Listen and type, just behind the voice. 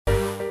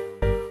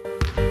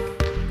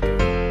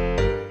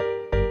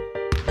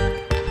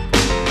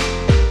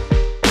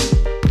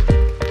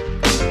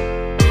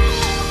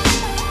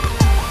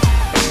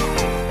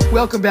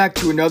Welcome back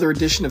to another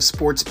edition of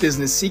Sports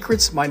Business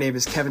Secrets. My name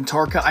is Kevin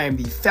Tarka. I am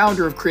the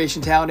founder of Creation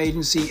Talent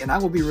Agency, and I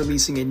will be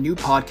releasing a new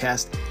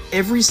podcast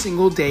every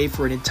single day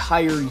for an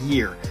entire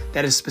year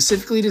that is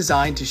specifically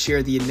designed to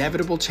share the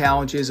inevitable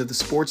challenges of the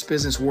sports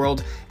business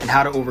world and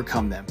how to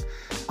overcome them.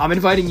 I'm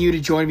inviting you to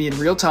join me in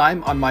real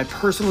time on my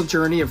personal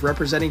journey of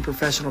representing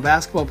professional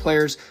basketball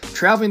players,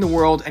 traveling the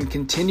world, and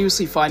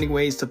continuously finding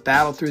ways to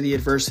battle through the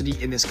adversity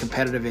in this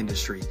competitive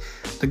industry.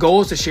 The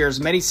goal is to share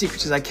as many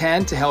secrets as I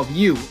can to help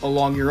you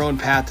along your own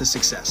path to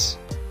success.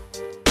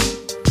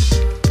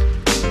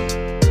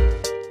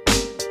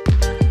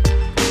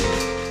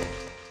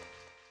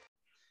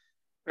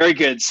 Very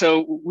good.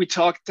 So we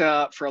talked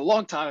for a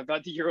long time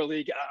about the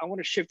EuroLeague. I want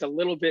to shift a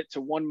little bit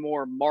to one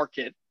more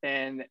market,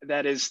 and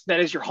that is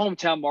your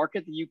hometown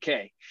market, the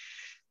UK.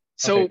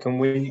 So okay,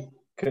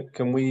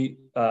 can we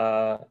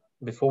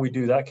before we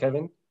do that,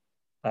 Kevin,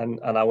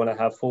 and I want to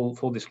have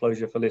full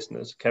disclosure for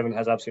listeners. Kevin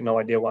has absolutely no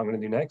idea what I'm going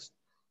to do next,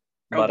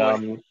 but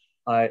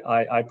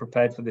I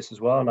prepared for this as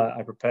well, and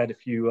I prepared a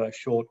few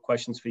short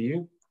questions for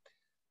you.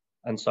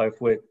 And so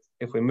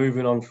if we're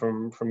moving on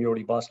from your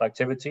basketball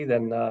activity,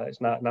 then now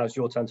it's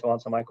your turn to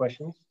answer my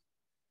questions.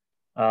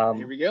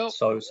 Here we go.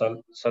 So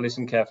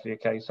listen carefully,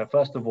 okay? So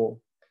first of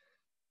all,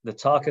 the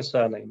Tarka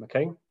surname,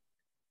 okay?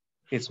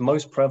 It's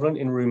most prevalent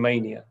in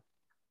Romania.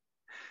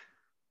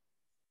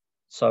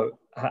 So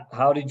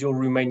how did your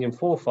Romanian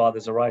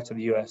forefathers arrive to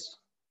the US?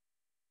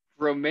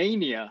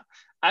 Romania.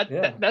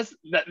 Yeah.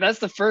 That's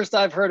the first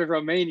I've heard of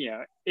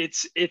Romania.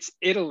 It's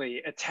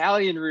Italy.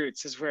 Italian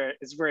roots is where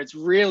it's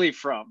really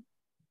from.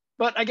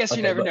 But I guess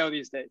you never know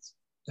these days.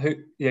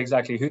 Yeah,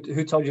 exactly.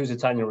 Who told you it was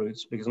Italian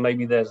roots? Because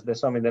maybe there's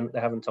something they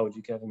haven't told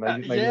you, Kevin.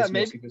 Maybe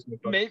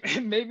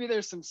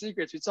there's some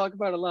secrets. We talk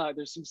about a lot.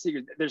 There's some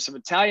secrets. There's some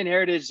Italian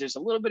heritage. There's a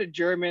little bit of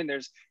German.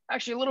 There's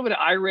actually a little bit of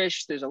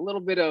Irish. There's a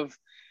little bit of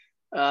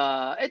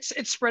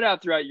it's spread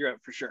out throughout Europe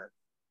for sure.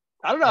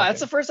 I don't know. Okay.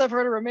 That's the first I've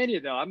heard of Romania,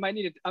 though. I might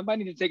need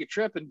to take a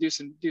trip and do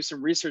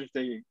some research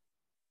digging.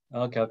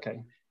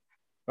 Okay.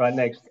 Right,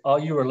 next. Are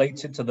you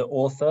related to the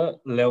author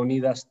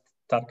Leonidas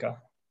Tarka?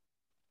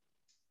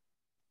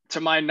 To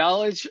my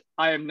knowledge,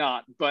 I am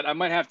not, but I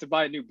might have to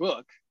buy a new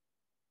book.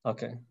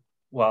 Okay.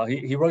 Well,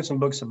 he wrote some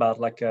books about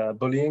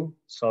bullying,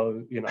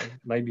 so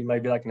maybe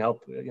that can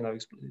help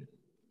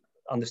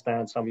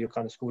understand some of your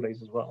kind of school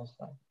days as well.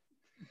 So.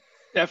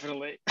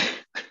 Definitely.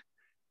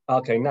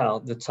 Okay, now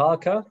the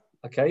Tarka,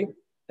 okay,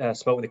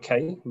 spelled with a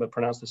K, but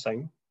pronounced the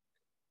same.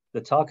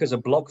 The Tarka is a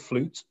block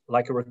flute,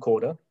 like a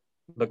recorder,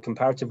 but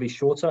comparatively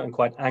shorter and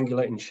quite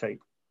angular in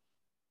shape.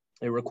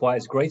 It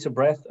requires greater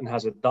breath and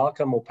has a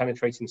darker, more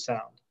penetrating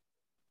sound.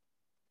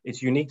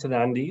 It's unique to the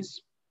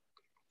Andes,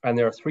 and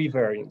there are three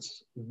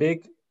variants: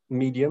 big,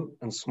 medium,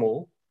 and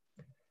small.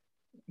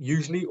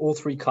 Usually, all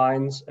three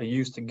kinds are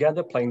used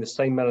together, playing the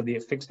same melody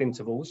at fixed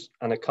intervals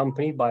and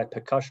accompanied by a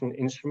percussion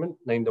instrument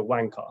named a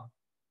wankar.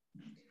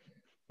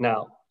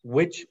 Now,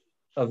 which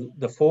of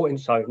the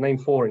I've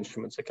named four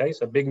instruments, okay?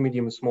 So big,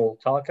 medium, and small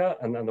Tarka,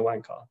 and the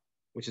wankar,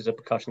 which is a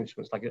percussion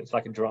instrument. It's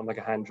like a drum, like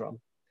a hand drum.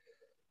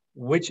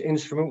 Which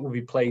instrument will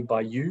be played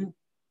by you,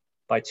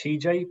 by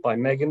TJ, by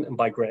Megan, and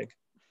by Greg?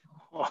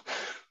 Oh,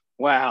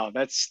 wow,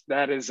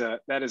 that is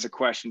a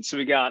question.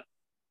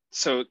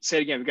 So say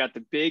it again. We got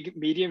the big,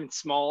 medium, and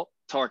small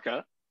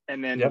Tarka,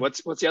 and then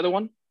what's the other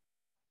one?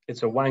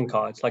 It's a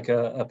wankar. It's like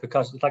a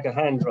percussion. It's like a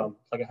hand drum.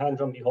 It's like a hand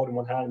drum that you hold in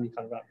one hand and you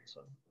kind of rap it.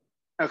 So.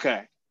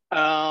 Okay.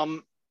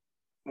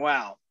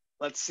 Wow.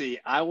 Let's see.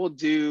 I will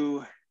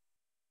do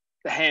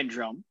the hand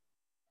drum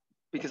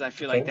because I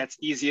feel like that's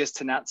easiest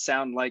to not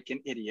sound like an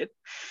idiot.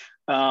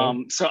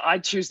 So I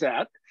choose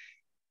that.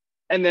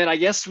 And then I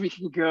guess we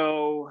can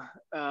go.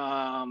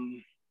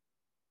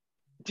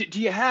 Do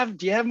you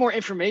have more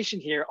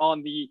information here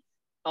on the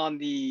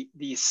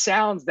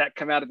sounds that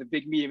come out of the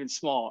big, medium, and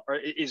small, or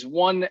is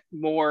one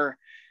more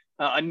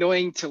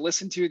annoying to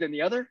listen to than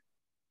the other?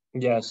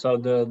 Yeah. So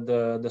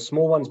the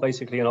small one's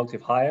basically an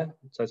octave higher,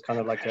 so it's kind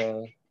of like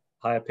a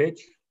higher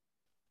pitch,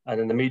 and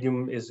then the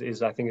medium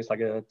is I think it's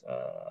like a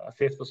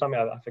fifth or something.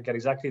 I forget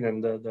exactly.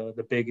 And then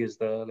the big is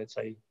let's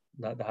say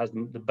that has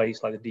the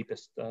bass, like the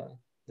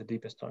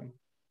deepest tone.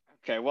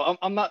 Okay, well,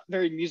 I'm not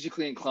very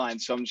musically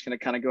inclined, so I'm just going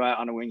to kind of go out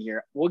on a wing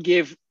here. We'll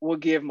give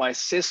my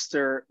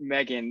sister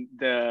Megan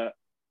the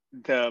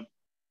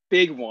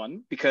big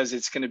one because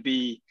it's going to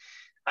be.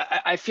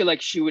 I feel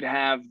like she would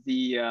have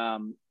the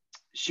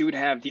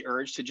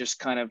urge to just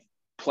kind of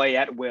play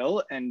at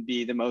will and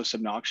be the most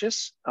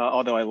obnoxious.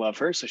 Although I love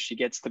her, so she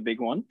gets the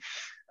big one.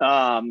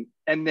 And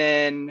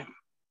then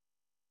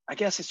I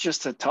guess it's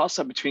just a toss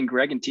up between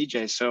Greg and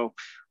TJ. So.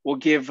 We'll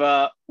give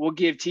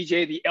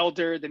TJ the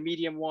elder, the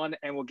medium one,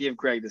 and we'll give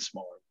Greg the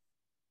smaller.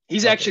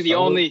 He's actually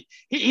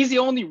he's the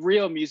only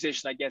real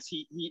musician, I guess.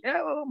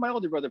 My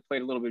older brother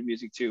played a little bit of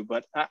music too,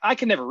 but I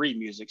can never read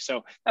music.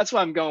 So that's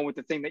why I'm going with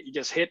the thing that you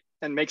just hit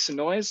and make some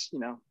noise,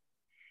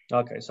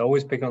 Okay, so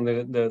always pick on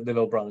the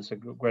little brother. So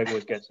Greg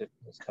always gets it.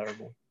 That's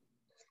terrible.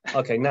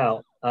 Okay,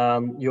 now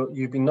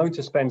you've been known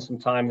to spend some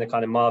time in the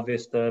kind of Mar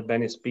Vista,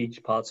 Venice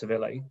Beach parts of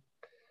LA.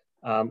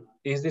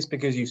 Is this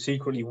because you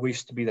secretly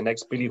wish to be the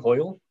next Billy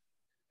Hoyle?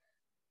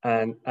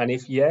 And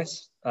if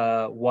yes,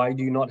 why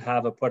do you not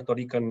have a Puerto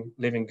Rican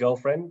living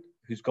girlfriend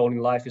whose goal in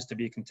life is to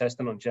be a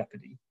contestant on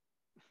Jeopardy?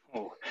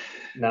 Oh.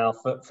 Now,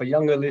 for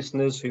younger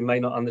listeners who may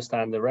not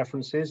understand the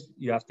references,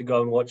 you have to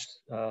go and watch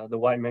the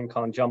White Men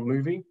Can't Jump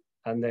movie,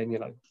 and then,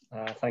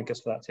 thank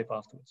us for that tip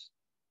afterwards.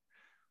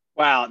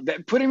 Wow,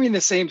 putting me in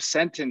the same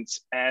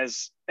sentence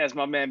as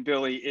my man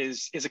Billy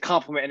is a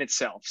compliment in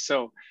itself.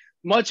 So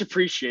much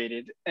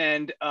appreciated.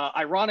 And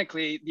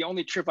ironically, the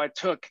only trip I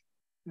took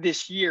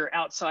this year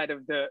outside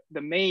of the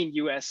main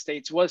U.S.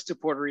 states was to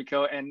Puerto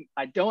Rico, and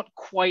I don't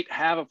quite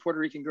have a Puerto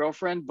Rican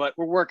girlfriend, but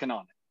we're working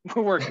on it.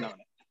 We're working on it.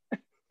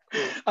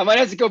 I might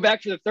have to go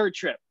back for the third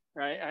trip,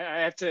 right?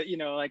 I have to,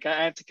 I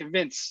have to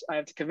convince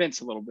a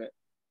little bit.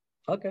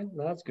 Okay,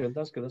 no, that's good.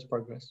 That's good. That's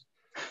progress.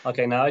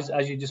 Okay, now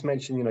as you just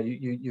mentioned,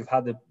 you've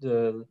had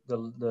the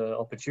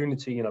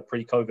opportunity,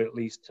 pre-COVID at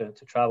least, to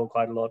travel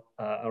quite a lot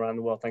around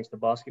the world thanks to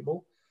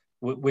basketball.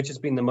 Which has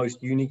been the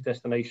most unique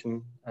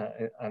destination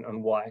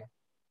and why?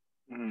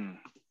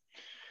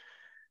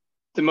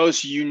 The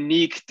most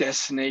unique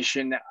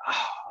destination. Let's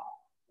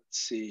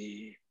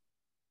see.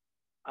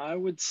 I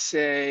would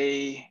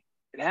say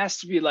it has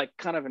to be like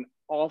kind of an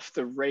off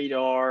the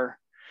radar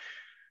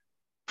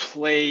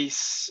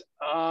place.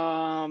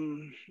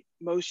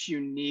 Most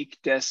unique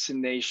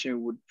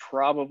destination would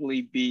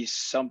probably be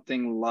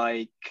something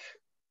like,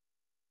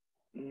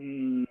 I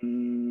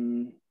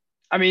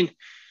mean,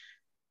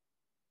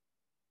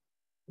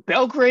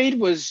 Belgrade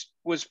was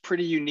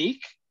pretty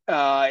unique.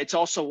 It's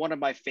also one of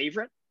my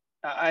favorite.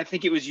 I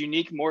think it was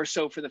unique more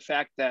so for the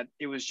fact that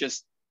it was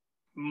just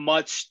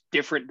much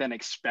different than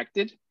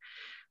expected.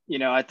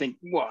 I think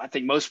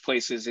most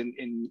places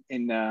in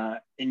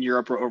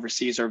Europe or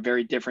overseas are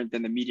very different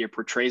than the media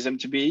portrays them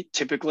to be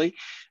typically.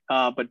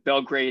 But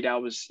Belgrade, I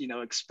was,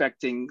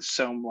 expecting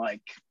some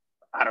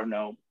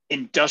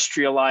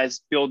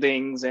industrialized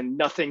buildings and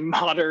nothing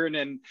modern.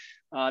 And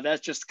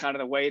that's just kind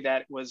of the way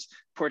that was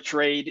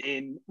portrayed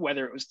in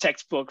whether it was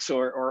textbooks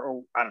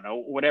or I don't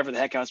know, whatever the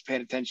heck I was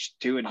paying attention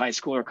to in high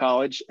school or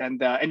college.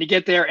 And you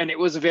get there and it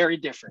was very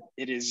different.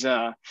 It is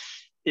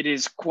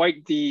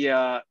quite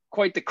the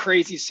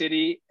crazy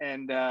city.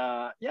 And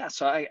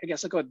so I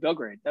guess I'll go with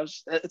Belgrade.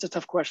 It's a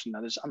tough question.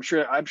 I'm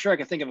sure I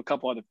can think of a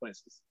couple other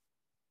places.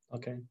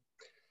 Okay.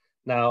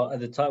 Now, at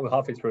the time, we're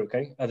halfway through,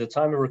 okay? At the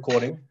time of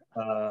recording,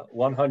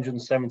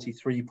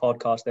 173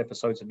 podcast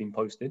episodes have been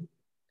posted.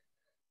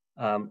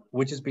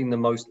 Which has been the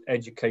most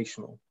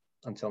educational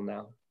until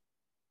now?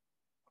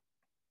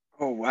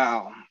 Oh,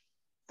 wow.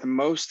 The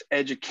most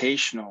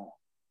educational.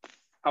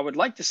 I would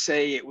like to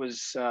say it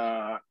was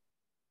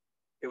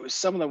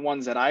some of the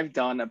ones that I've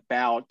done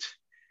about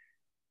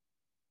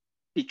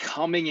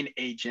becoming an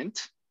agent.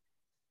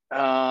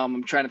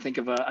 I'm trying to think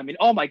of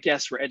all my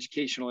guests were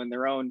educational in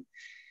their own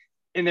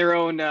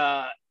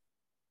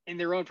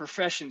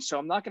profession. So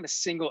I'm not going to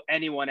single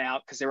anyone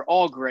out because they're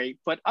all great,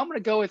 but I'm going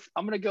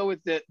to go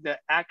with the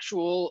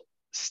actual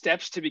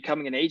steps to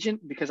becoming an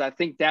agent, because I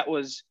think that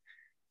was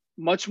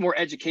much more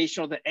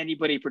educational than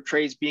anybody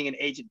portrays being an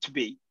agent to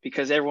be,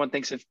 because everyone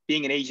thinks of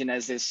being an agent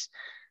as this,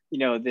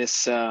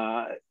 this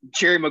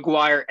Jerry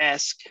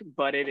Maguire-esque,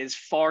 but it is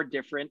far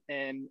different,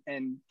 and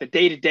the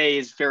day-to-day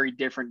is very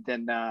different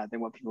than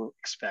what people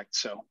expect.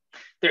 So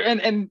there,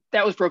 and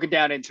that was broken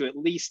down into at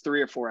least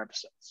 3 or 4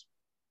 episodes.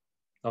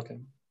 Okay.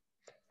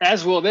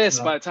 As will this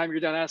by the time you're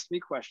done asking me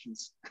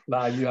questions.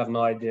 Nah, you have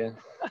no idea.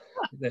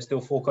 There's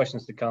still 4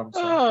 questions to come. So.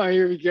 Oh,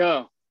 here we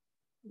go.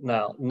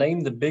 Now,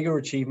 name the bigger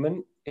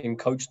achievement in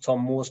Coach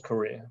Tom Moore's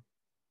career.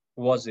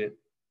 Was it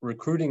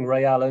recruiting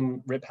Ray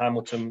Allen, Rip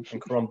Hamilton,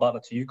 and Caron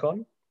Butler to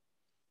UConn?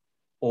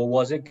 Or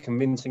was it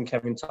convincing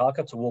Kevin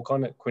Tucker to walk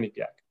on at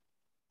Quinnipiac?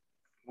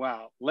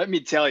 Wow, let me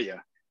tell you,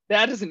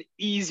 that is an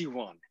easy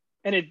one.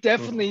 And it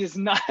definitely is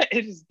not,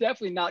 it is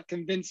definitely not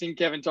convincing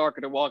Kevin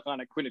Tucker to walk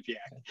on at Quinnipiac.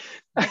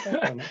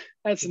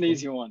 That's an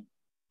easy one.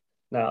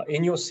 Now,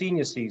 in your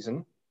senior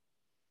season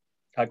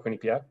at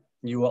Quinnipiac,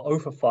 you were 0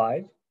 for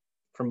 5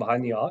 from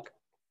behind the arc.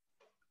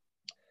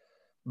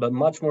 But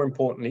much more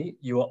importantly,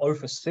 you were 0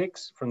 for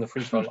 6 from the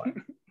free throw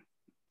line.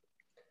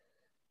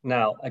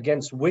 Now,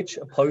 against which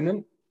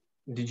opponent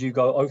did you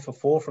go 0 for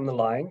 4 from the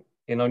line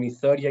in only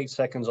 38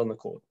 seconds on the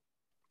court?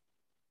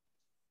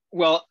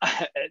 Well,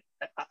 I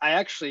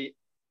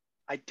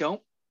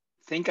don't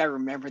think I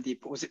remember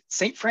was it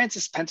St.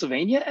 Francis,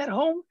 Pennsylvania at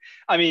home?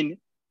 I mean,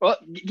 well,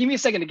 give me a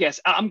second to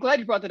guess. I'm glad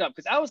you brought that up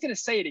because I was going to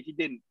say it if you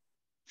didn't.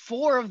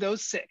 4 of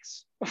those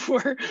 6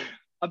 were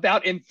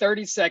about in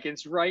 30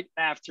 seconds right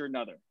after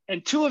another.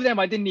 And 2 of them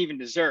I didn't even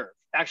deserve.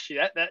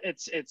 Actually,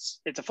 it's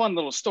a fun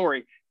little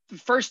story. The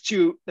first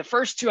two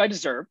I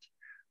deserved.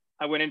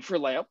 I went in for a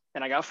layup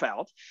and I got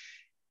fouled.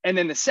 And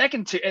then the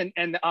second 2,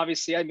 and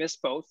obviously I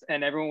missed both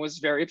and everyone was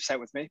very upset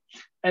with me.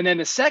 And then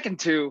the second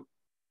 2,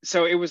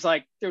 so it was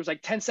like, there was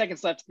like 10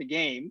 seconds left in the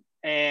game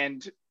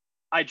and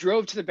I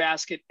drove to the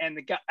basket and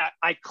the guy,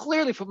 I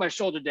clearly put my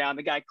shoulder down.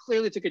 The guy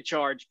clearly took a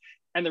charge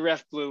and the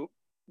ref blew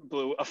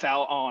a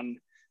foul on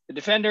the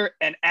defender.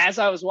 And as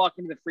I was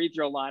walking to the free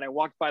throw line, I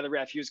walked by the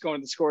ref. He was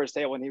going to the scorer's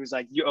table, and he was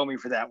like, "You owe me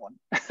for that one."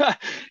 And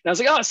I was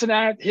like, "Oh, so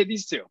now I have to hit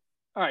these two.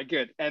 All right,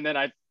 good." And then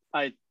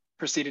I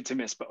proceeded to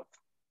miss both.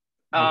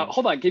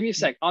 Hold on, give me a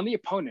sec. On the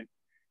opponent,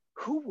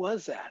 who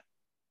was that?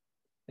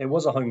 It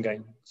was a home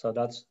game, so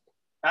that's.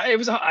 It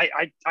was.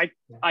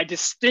 I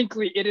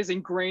distinctly, it is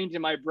ingrained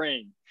in my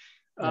brain.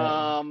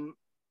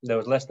 There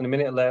was less than a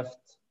minute left.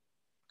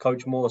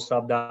 Coach Moore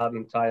subbed out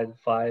and tied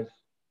 5.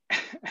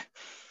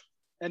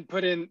 And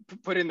put in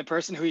the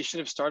person who he should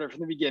have started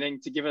from the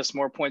beginning to give us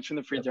more points from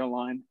the free throw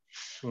line.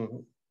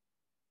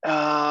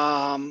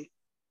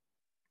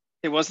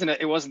 It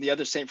wasn't the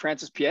other St.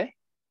 Francis, PA.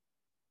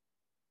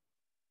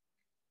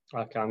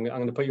 Okay, I'm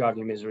going to put you out of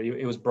your misery.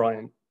 It was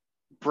Bryant.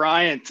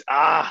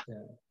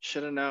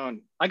 Should have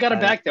known. I got it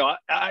back though.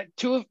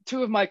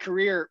 Two of my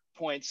career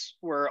points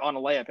were on a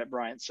layup at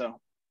Bryant,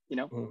 so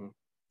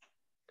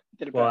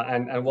did it well,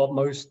 back. and what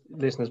most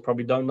listeners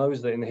probably don't know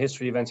is that in the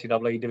history of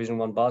NCAA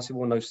Division I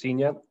basketball, no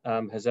senior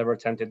has ever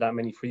attempted that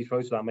many free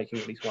throws without making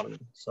at least one of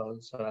them. So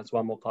that's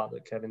one more part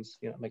that Kevin's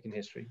making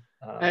history.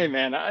 Hey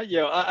man,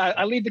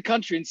 I lead the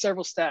country in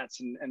several stats,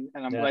 and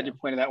I'm glad you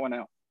pointed that one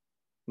out.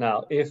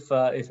 Now, if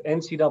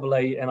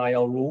NCAA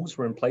NIL rules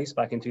were in place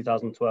back in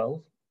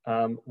 2012,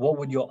 what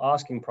would your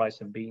asking price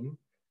have been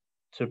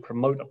to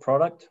promote a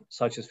product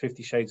such as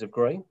 50 Shades of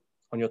Grey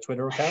on your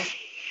Twitter account?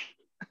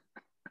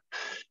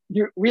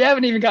 We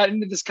haven't even gotten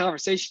into this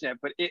conversation yet,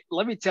 but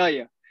let me tell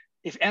you,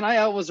 if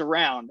NIL was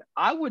around,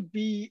 I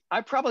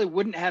probably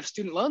wouldn't have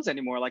student loans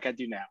anymore like I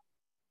do now.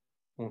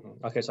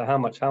 Okay, so how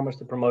much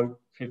to promote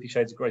 50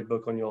 Shades of Grey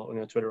book on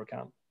your Twitter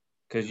account?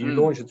 Because you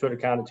launched your Twitter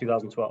account in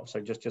 2012, so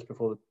just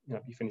before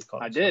you finished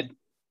college.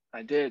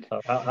 I did. So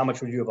how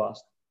much would you have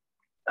asked?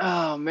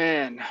 Oh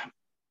man,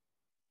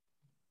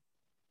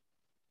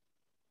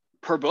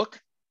 per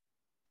book?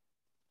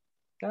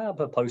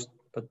 Per post,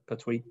 per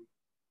tweet.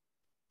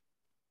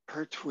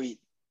 Per tweet.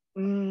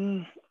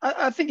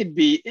 I think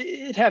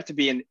it'd have to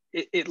be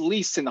at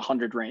least in the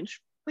 100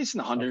 range. At least in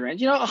the 100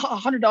 range.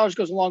 $100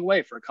 goes a long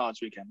way for a college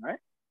weekend, right?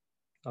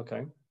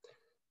 Okay.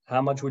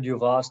 How much would you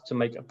have asked to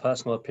make a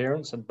personal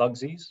appearance at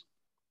Bugsy's?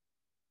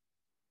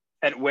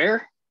 At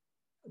where?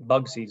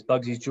 Bugsy's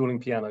Dueling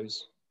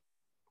Pianos.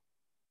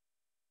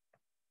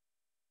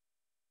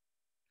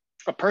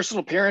 A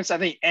personal appearance? I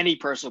think any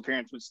personal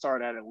appearance would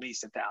start at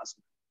least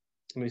 1,000.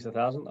 At least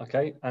 1,000,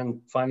 okay.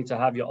 And finally, to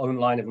have your own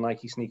line of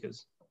Nike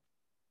sneakers.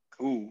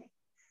 Ooh.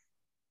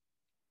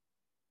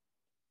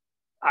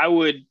 I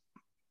would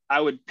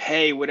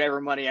pay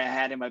whatever money I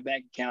had in my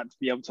bank account to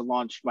be able to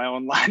launch my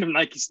own line of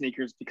Nike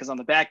sneakers, because on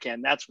the back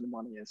end, that's where the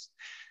money is.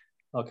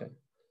 Okay.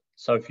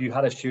 So if you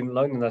had a student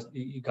loan, and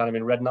you kind of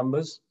in red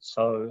numbers,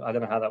 so I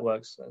don't know how that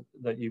works,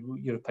 that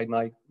you'd have paid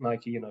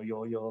Nike,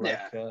 your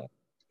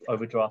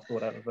overdraft or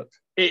whatever, but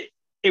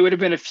it would have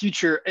been a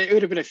future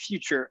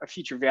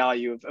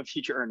value of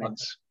future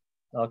earnings.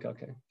 Okay,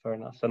 fair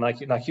enough. So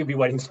Nike will be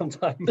waiting some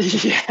time.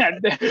 Yeah,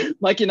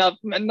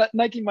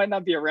 Nike might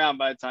not be around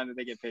by the time that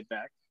they get paid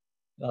back.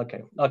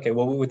 Okay.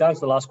 Well, we're down to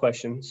the last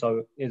question.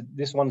 So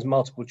this one's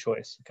multiple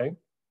choice. Okay.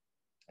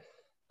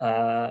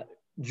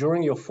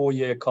 During your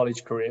 4-year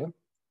college career,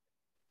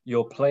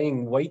 your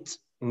playing weight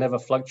never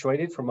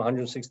fluctuated from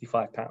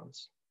 165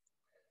 pounds.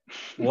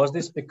 Was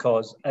this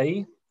because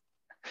A,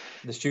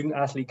 the student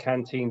athlete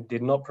canteen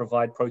did not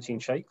provide protein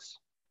shakes?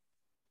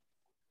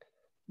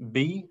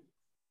 B,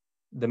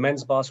 the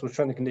men's basketball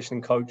strength and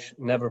conditioning coach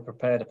never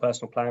prepared a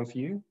personal plan for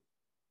you,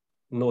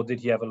 nor did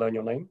he ever learn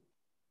your name?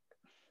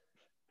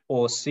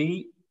 Or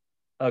C,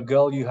 a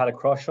girl you had a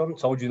crush on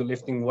told you that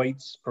lifting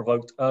weights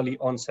provoked early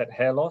onset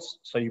hair loss,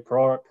 so you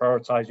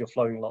prioritize your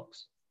flowing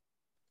locks?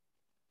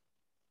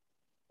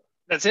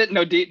 That's it?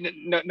 No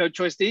D, no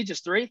choice D,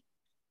 just 3?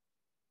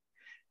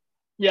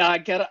 Yeah, I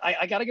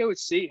gotta go with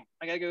C.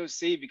 I gotta go with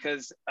C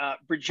because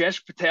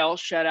Brajesh Patel,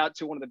 shout out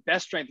to one of the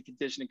best strength and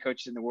conditioning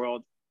coaches in the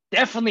world,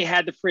 definitely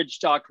had the fridge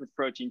stocked with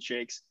protein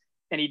shakes.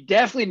 And he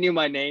definitely knew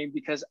my name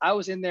because I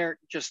was in there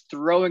just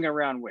throwing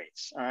around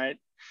weights. All right.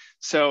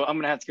 So I'm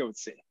going to have to go with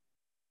C.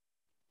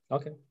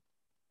 Okay.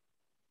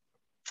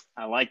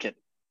 I like it.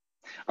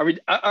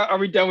 Are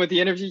we done with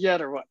the interview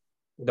yet or what?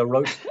 The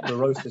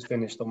roast is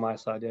finished on my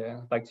side.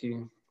 Yeah. Back to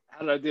you. How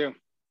did I do?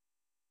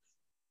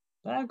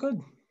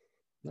 Good.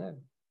 Yeah.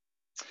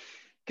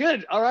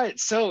 Good. All right.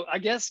 So I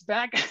guess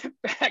back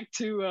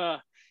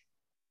to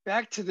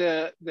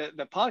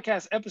the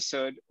podcast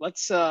episode.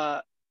 Let's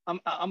I'm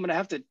gonna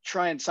have to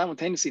try and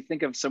simultaneously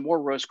think of some more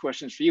roast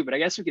questions for you, but I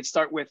guess we could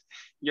start with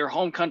your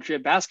home country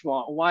of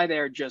basketball and why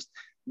they're just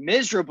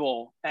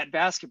miserable at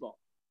basketball.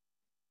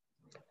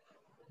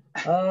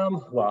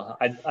 Well,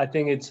 I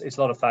think it's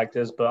a lot of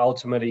factors, but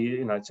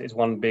ultimately, it's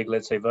one big,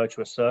 let's say,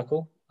 virtuous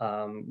circle.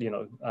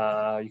 You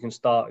can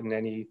start in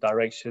any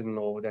direction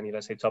or with any,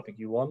 let's say, topic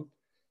you want.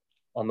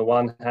 On the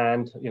one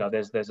hand,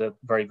 there's a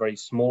very, very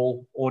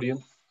small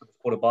audience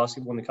for the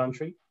basketball in the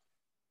country.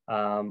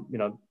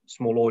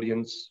 Small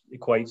audience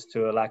equates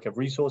to a lack of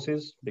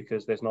resources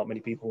because there's not many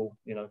people,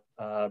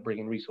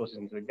 bringing resources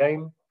into the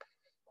game.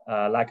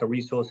 Lack of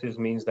resources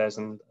means there's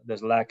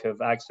lack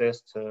of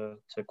access to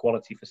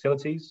quality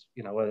facilities,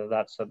 whether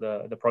that's at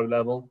the pro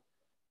level,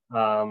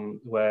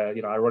 where,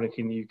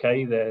 ironically in the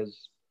UK,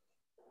 there's,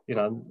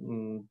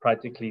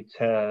 practically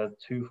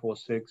 2, 4,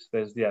 6,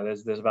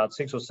 there's about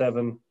 6 or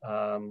 7,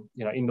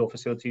 indoor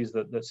facilities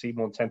that seat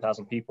more than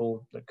 10,000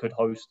 people that could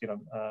host,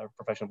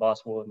 professional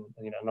basketball,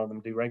 and none of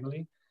them do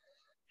regularly.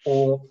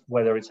 Or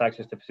whether it's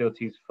access to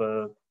facilities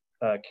for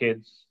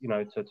kids,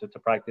 to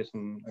practice,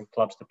 and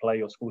clubs to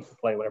play, or schools to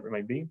play, whatever it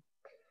may be.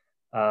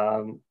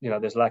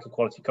 There's lack of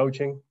quality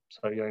coaching.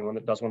 So anyone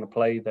that does want to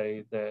play,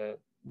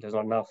 there's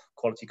not enough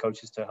quality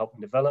coaches to help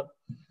them develop.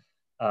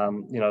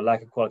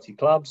 Lack of quality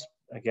clubs,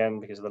 again,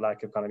 because of the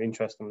lack of kind of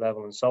interest and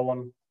level and so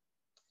on.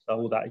 So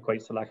all that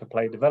equates to lack of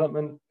player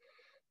development.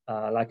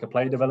 Lack of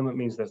player development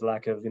means there's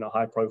lack of,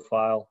 high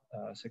profile,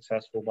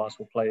 successful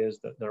basketball players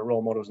that are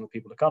role models and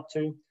people look up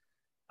to.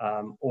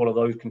 All of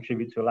those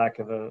contribute to a lack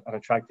of an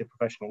attractive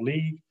professional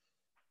league,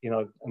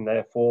 and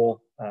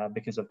therefore,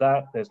 because of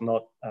that, there's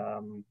not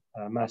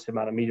a massive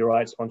amount of media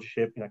rights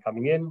sponsorship,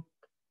 coming in.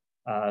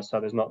 So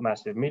there's not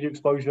massive media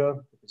exposure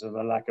because of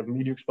the lack of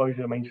media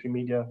exposure, mainstream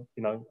media,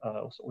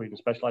 or even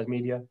specialized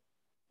media.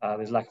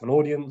 There's lack of an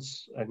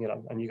audience, and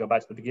you go back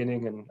to the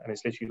beginning, and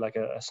it's literally like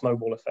a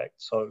snowball effect.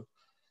 So,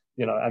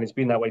 and it's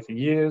been that way for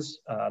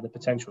years. The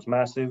potential is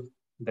massive.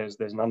 There's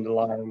an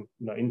underlying,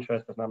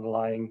 interest, there's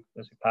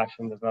a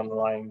passion, there's an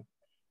underlying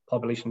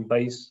population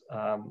base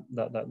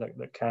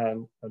that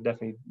can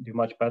definitely do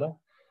much better.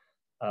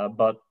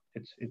 But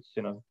it's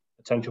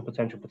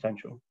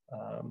potential.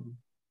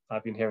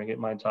 I've been hearing it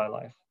my entire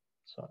life.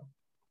 So,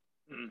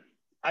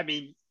 I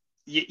mean,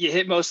 you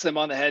hit most of them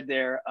on the head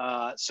there.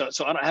 So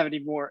I don't have any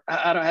more.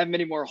 I don't have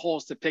many more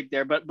holes to pick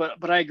there.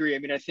 But I agree. I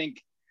mean, I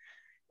think,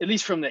 at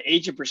least from the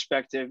agent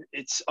perspective,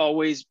 it's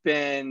always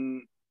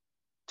been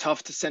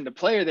tough to send a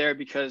player there,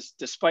 because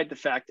despite the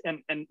fact,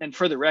 and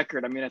for the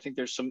record, I mean, I think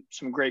there's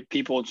some great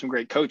people and some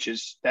great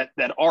coaches that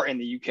are in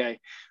the UK,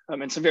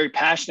 and some very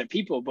passionate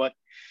people. But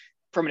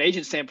from an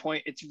agent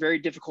standpoint, it's very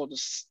difficult to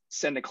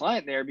send a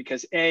client there,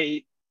 because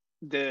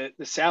the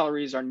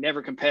salaries are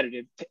never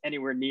competitive to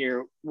anywhere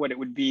near what it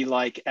would be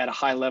like at a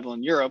high level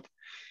in Europe.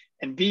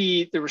 And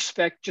B, the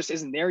respect just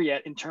isn't there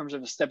yet in terms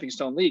of a stepping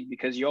stone league,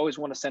 because you always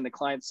want to send a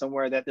client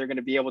somewhere that they're going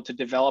to be able to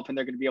develop, and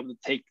they're going to be able to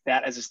take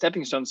that as a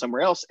stepping stone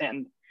somewhere else.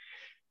 And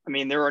I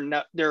mean, there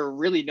are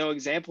really no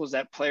examples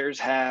that players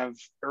have,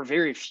 or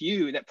very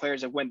few that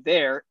players have went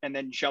there and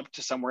then jumped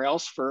to somewhere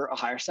else for a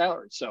higher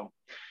salary. So,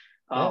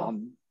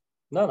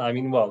 no, I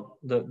mean, well,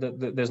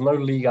 there's no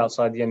league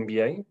outside the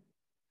NBA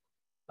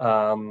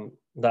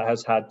that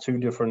has had 2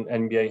 different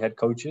NBA head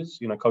coaches,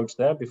 coach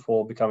there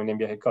before becoming an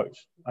NBA head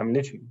coach. I mean,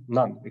 literally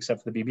none,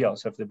 except for the BBL,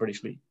 except for the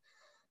British League.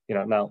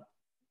 Now,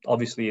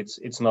 obviously,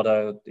 it's not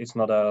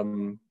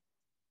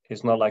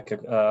like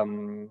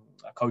a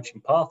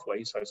coaching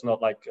pathway, so it's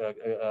not like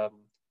a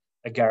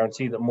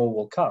guarantee that more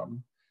will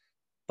come.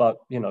 But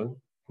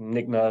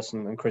Nick Nurse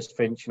and Chris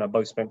Finch,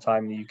 both spent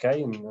time in the UK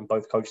and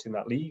both coached in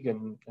that league,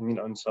 and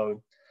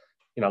so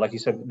like you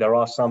said, there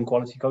are some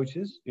quality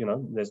coaches.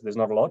 There's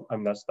not a lot. I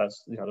mean, that's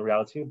the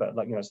reality. But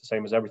it's the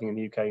same as everything in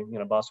the UK,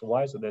 basketball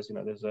wise. That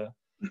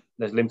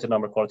there's limited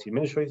number of quality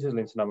administrators,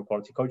 limited number of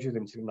quality coaches,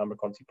 limited number of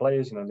quality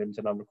players,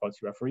 limited number of quality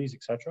referees,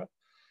 etc.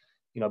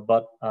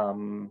 But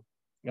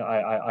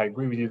I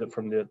agree with you that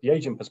from the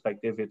agent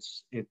perspective,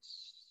 it's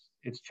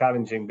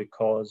challenging,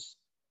 because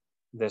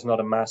there's not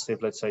a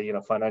massive, let's say,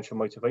 financial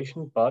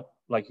motivation. But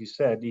like you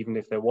said, even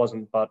if there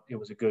wasn't, but it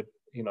was a good,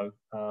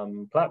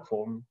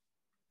 platform.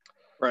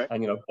 Right.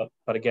 And,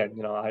 but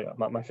again,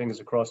 my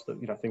fingers are crossed that,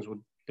 things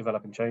would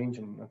develop and change,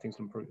 and things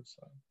will improve.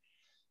 So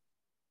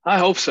I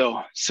hope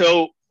so.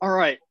 So, all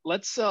right,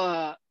 let's,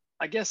 I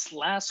guess,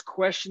 last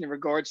question in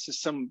regards to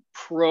some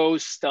pro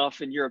stuff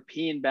in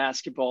European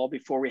basketball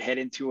before we head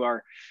into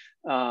our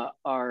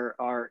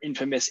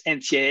infamous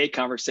NCAA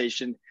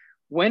conversation.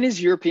 When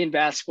is European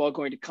basketball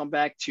going to come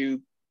back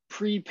to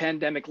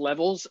pre-pandemic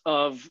levels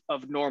of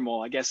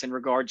normal, I guess, in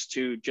regards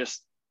to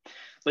just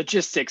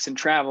logistics and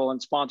travel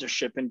and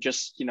sponsorship, and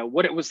just,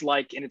 what it was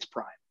like in its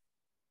prime?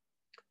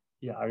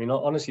 Yeah, I mean,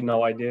 honestly,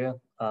 no idea.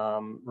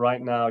 Right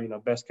now,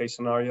 best case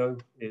scenario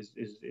is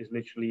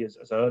literally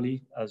as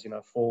early as,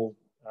 fall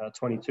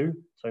 22,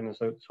 so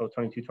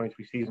 22-23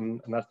 season,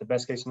 and that's the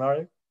best case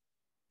scenario.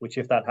 Which,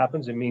 if that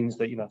happens, it means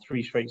that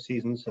 3 straight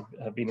seasons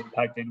have been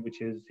impacted,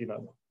 which is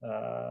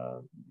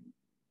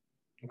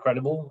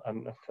incredible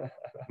and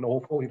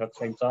awful, at the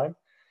same time.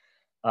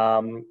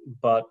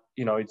 But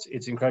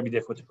it's incredibly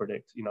difficult to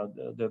predict.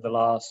 The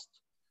last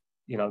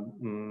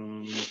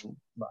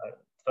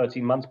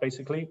 13 months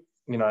basically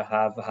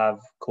have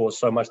caused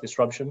so much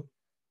disruption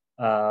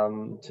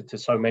to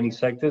so many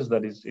sectors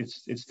that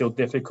it's still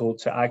difficult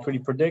to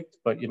accurately predict.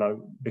 But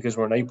because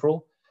we're in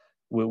April,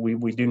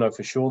 we do know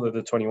for sure that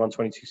the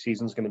 21-22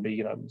 season is going to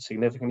be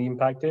significantly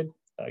impacted.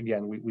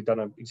 Again, we don't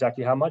know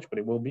exactly how much, but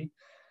it will be.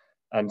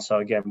 And so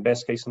again,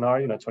 best case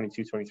scenario,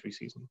 22-23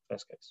 season,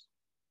 best case.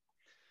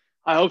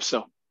 I hope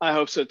so. I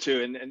hope so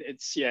too. And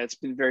it's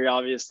been very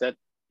obvious that,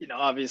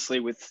 obviously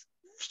with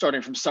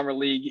starting from summer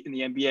league in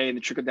the NBA and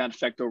the trickle down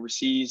effect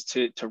overseas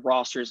to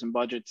rosters and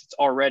budgets, it's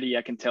already,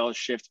 I can tell, a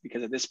shift,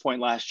 because at this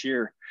point last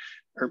year,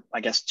 or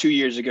I guess 2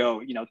 years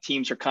ago, you know,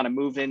 teams are kind of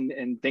moving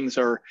and things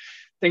are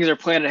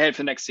planning ahead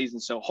for the next season.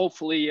 So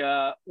hopefully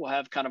we'll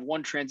have kind of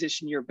one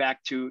transition year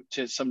back to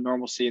some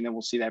normalcy, and then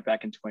we'll see that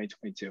back in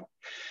 2022.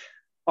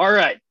 All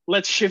right,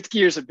 let's shift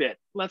gears a bit.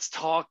 Let's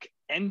talk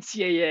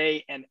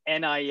NCAA and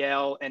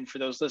NIL. And for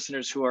those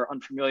listeners who are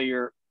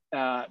unfamiliar,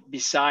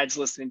 besides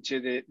listening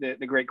to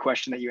the great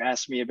question that you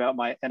asked me about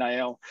my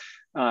NIL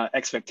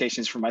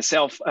expectations for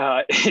myself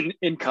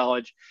in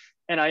college,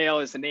 NIL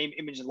is the name,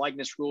 image, and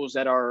likeness rules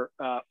that are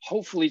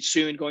hopefully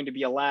soon going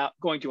to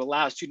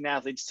allow student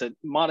athletes to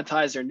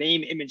monetize their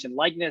name, image, and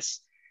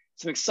likeness.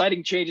 Some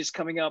exciting changes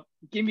coming up.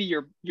 Give me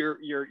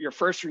your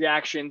first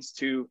reactions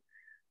to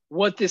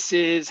what this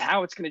is,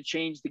 how it's going to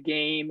change the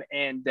game,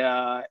 and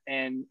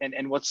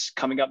what's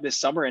coming up this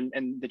summer,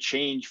 and the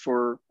change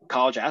for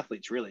college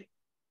athletes, really.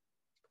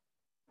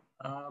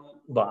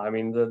 But I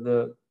mean,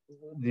 the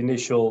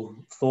initial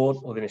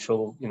thought, or the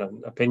initial, you know,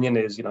 opinion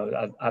is, you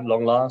know, at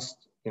long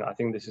last, you know, I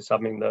think this is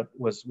something that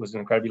was an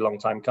incredibly long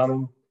time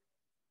coming.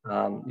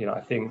 You know,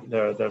 I think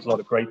there's a lot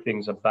of great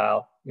things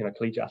about, you know,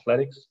 collegiate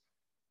athletics,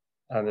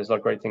 and there's a lot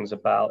of great things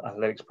about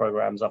athletics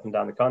programs up and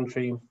down the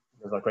country.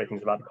 There's a lot of great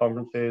things about the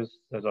conferences.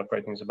 There's a lot of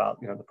great things about,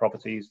 you know, the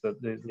properties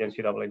that the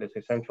NCAA that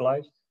they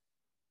centralize.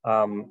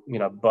 You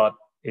know, but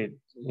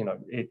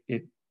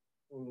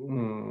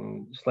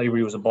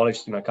slavery was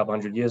abolished, you know, a couple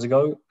hundred years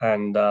ago,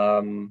 and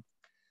or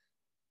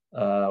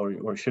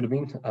it should have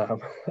been,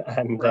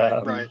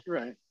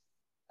 right.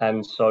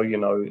 And so, you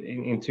know,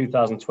 in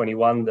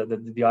 2021,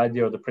 the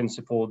idea or the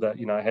principle that,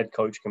 you know, a head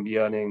coach can be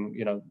earning,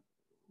 you know,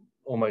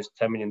 almost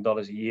 $10 million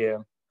a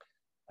year,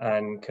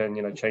 and can,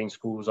 you know, change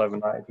schools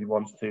overnight if he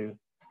wants to,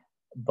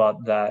 but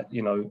that,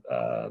 you know,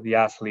 the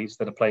athletes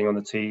that are playing on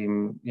the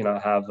team, you know,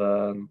 have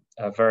a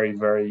very,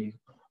 very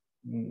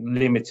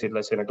limited,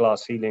 let's say, a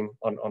glass ceiling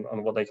on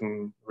what they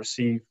can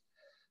receive,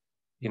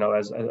 you know,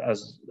 as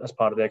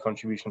part of their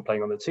contribution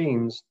playing on the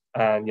teams,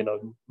 and, you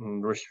know,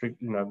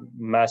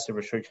 massive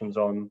restrictions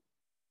on,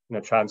 you know,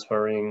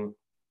 transferring,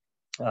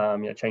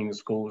 changing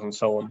schools and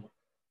so on.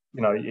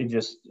 You know,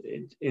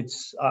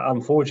 it's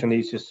unfortunately,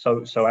 it's just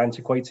so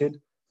antiquated.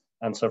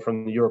 And so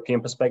from the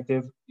European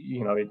perspective,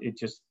 you know,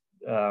 it's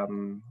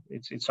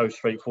so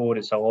straightforward,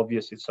 it's so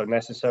obvious, it's so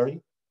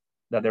necessary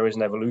that there is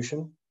an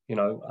evolution. You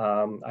know,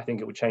 I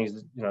think it would change,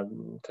 you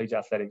know, collegiate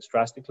athletics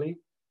drastically.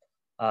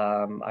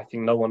 I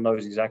think no one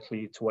knows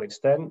exactly to what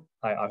extent.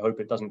 I hope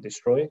it doesn't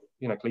destroy,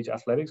 you know, collegiate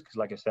athletics, because,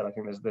 like I said, I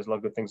think there's a lot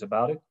of good things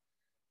about it.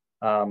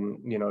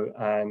 You know,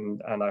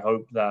 and I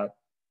hope that,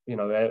 you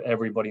know,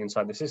 everybody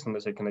inside the system,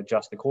 that they can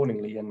adjust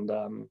accordingly, and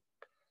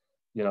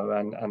you know,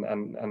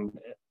 and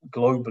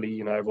globally,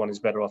 you know, everyone is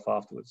better off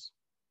afterwards.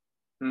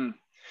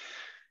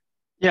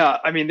 Yeah,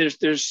 I mean,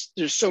 there's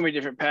so many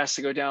different paths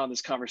to go down in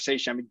this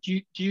conversation. I mean,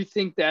 do you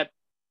think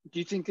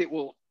it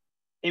will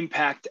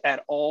impact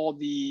at all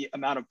the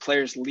amount of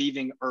players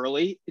leaving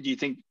early? Do you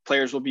think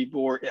players will be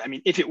bored? I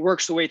mean, if it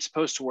works the way it's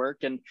supposed to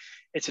work, and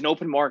it's an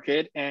open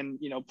market, and,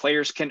 you know,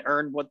 players can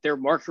earn what their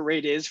market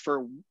rate is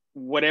for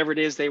whatever it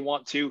is they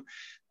want to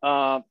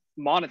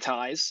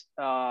monetize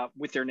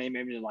with their name,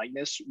 image, and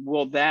likeness,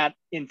 will that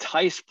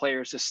entice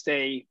players to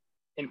stay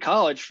in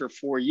college for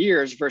 4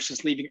 years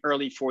versus leaving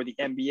early for the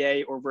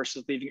NBA, or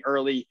versus leaving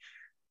early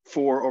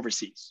for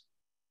overseas?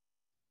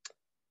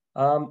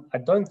 I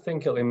don't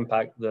think it'll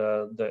impact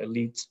the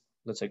elite,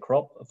 let's say,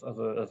 crop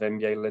of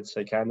NBA, let's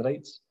say,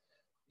 candidates.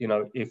 You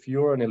know, if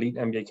you're an elite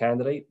NBA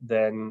candidate,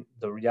 then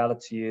the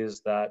reality is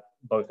that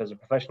both as a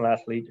professional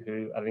athlete,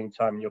 who at any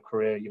time in your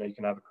career, you know, you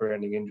can have a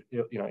career-ending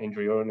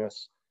injury or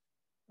illness,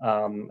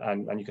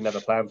 and you can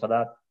never plan for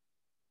that,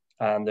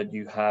 and that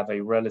you have a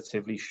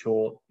relatively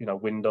short, you know,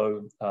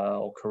 window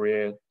or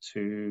career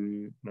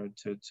to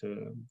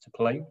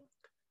play,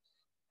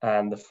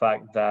 and the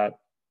fact that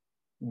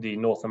the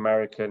North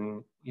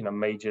American, you know,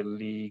 major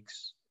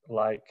leagues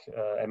like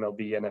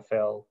MLB,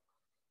 NFL,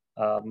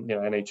 you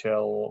know,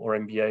 NHL or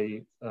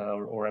NBA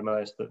or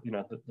MLS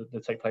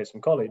that take place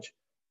in college,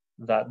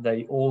 that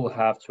they all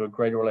have, to a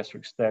greater or lesser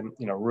extent,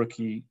 you know,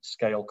 rookie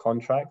scale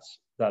contracts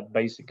that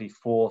basically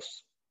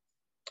force,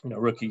 you know,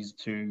 rookies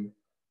to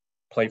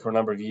play for a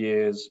number of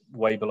years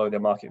way below their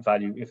market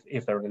value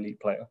if they're an elite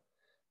player.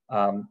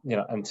 You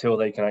know, until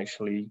they can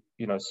actually,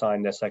 you know,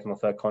 sign their second or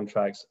third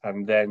contracts,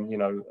 and then, you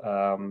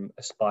know,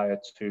 aspire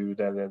to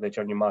their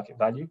junior market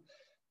value.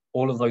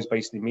 All of those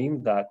basically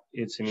mean that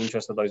it's in the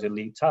interest of those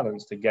elite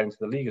talents to get into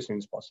the league as soon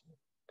as possible.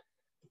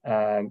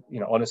 And, you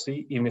know,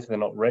 honestly, even if they're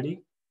not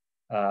ready,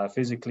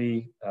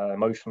 physically,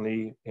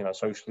 emotionally, you know,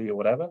 socially or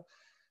whatever,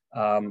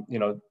 you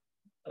know,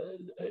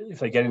 if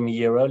they get in a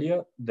year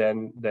earlier,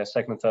 then their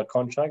second and third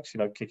contracts, you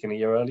know, kick in a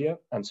year earlier,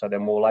 and so they're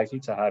more likely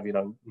to have, you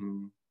know,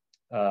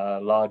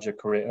 larger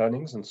career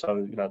earnings. And so,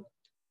 you know,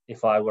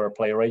 if I were a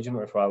player agent,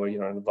 or if I were, you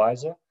know, an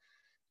advisor,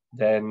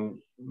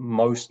 then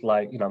most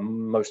likely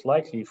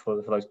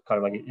for those kind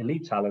of like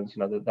elite talents,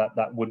 you know,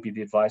 that would be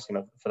the advice, you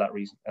know, for that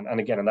reason. And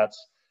again, and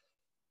that's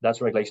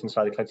that's regulation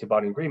inside the collective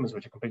bargaining agreements,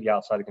 which are completely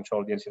outside the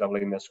control of the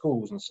NCAA in their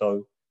schools. And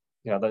so,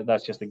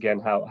 that's just, again,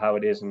 how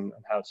it is and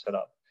how it's set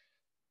up.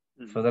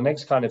 For the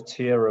next kind of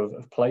tier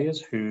of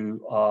players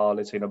who are,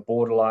 let's say,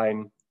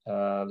 borderline,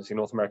 let's say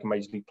North American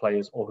Major League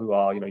players, or who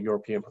are,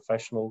 European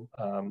professional,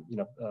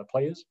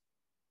 players,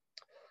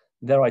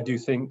 there I do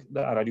think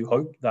that, and I do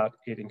hope that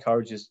it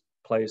encourages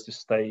players to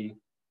stay,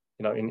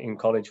 in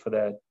college for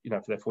their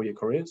 4-year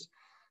careers,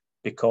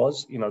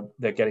 because,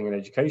 they're getting an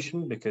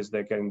education, because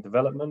they're getting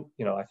development.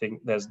 I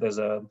think there's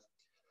an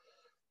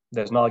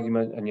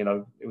argument, and,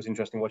 it was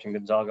interesting watching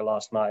Gonzaga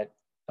last night.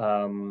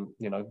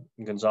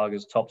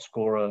 Gonzaga's top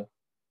scorer,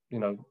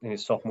 in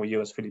his sophomore year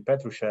was Filip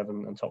Petrushev,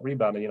 and top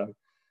rebounder,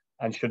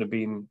 and should have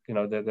been,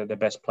 the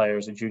best player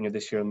as a junior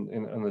this year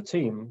in the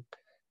team.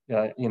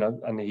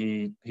 And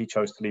he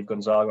chose to leave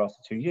Gonzaga after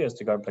 2 years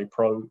to go and play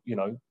pro,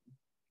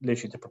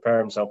 literally to prepare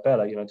himself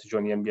better, to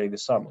join the NBA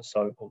this summer.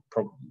 So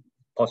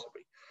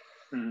possibly.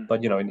 Mm-hmm.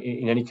 But,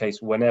 in any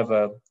case,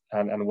 whenever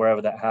and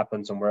wherever that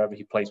happens, and wherever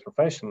he plays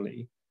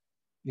professionally,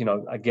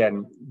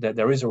 again,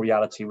 there is a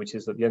reality, which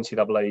is that the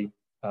NCAA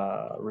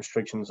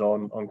restrictions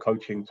on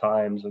coaching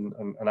times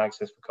and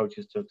access for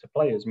coaches to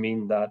players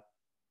mean that,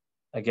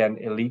 again,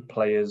 elite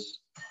players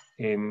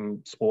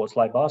in sports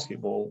like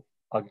basketball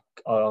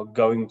are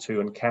going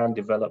to and can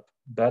develop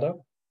better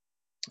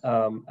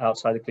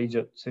outside the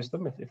collegiate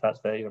system, if that's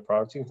their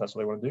priority, if that's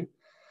what they want to do.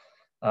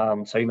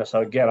 So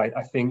again,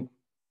 I think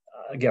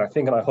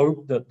and I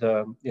hope that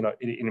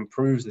it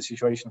improves the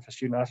situation for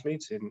student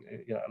athletes in,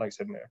 like I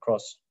said,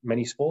 across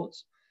many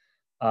sports,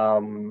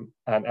 and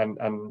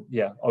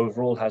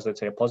overall has, let's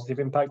say, a positive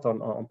impact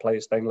on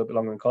players staying a little bit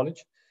longer in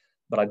college.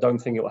 But I don't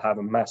think it will have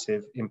a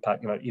massive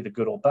impact, either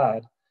good or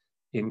bad,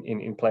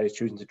 in players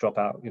choosing to drop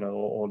out,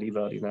 or leave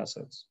early in that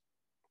sense.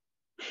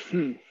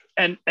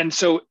 And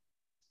so,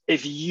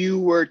 if you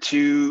were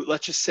to,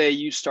 let's just say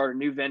you start a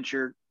new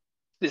venture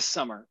this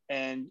summer,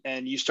 and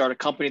you start a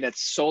company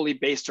that's solely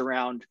based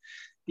around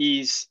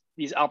these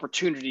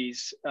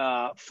opportunities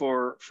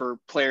for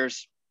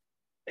players,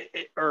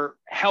 or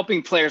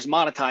helping players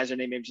monetize their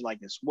name, images like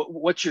this,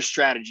 what's your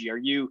strategy?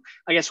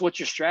 What's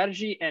your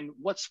strategy, and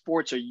what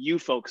sports are you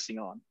focusing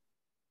on?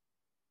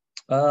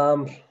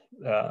 I'll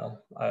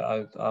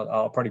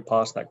probably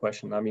pass that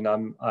question. I mean,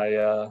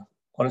 I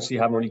honestly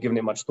haven't really given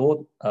it much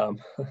thought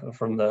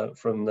from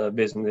the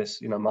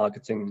business,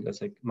 marketing, let's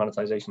say,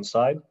 monetization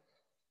side.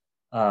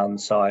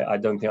 So I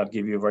don't think I'd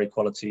give you a very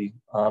quality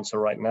answer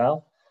right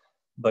now.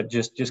 But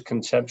just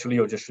conceptually,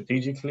 or just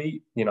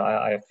strategically,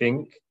 I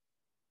think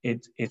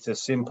it's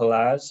as simple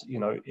as,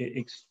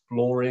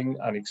 exploring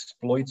and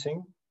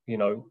exploiting,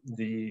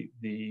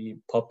 the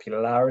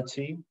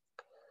popularity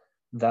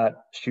that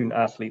student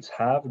athletes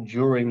have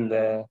during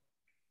their,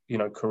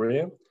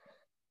 career.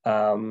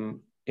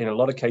 In a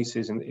lot of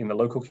cases in the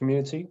local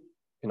community,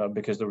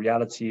 because the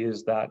reality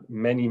is that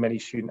many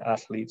student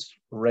athletes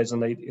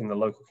resonate in the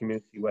local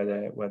community where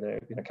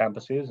their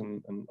campus is,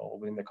 and or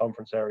within the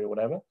conference area or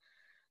whatever,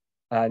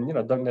 and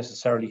don't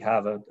necessarily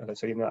have let's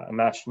say, a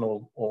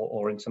national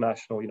or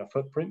international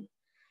footprint.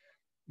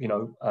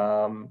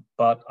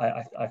 But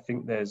I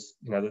think there's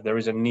there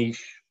is a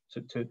niche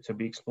to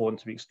be explored and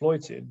to be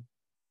exploited.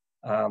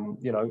 And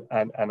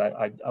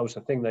I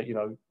also think that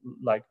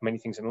like many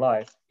things in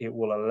life, it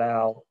will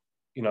allow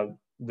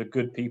the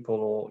good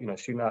people, or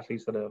student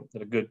athletes that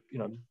are good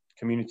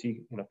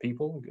community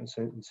people and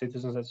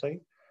citizens, let's say,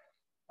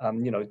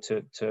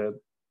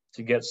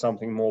 to get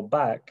something more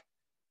back,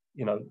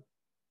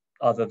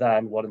 other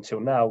than what until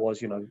now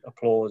was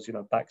applause,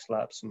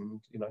 backslaps,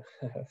 and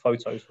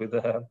photos with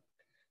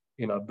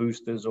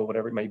boosters or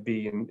whatever it may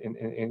be in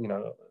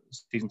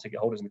season ticket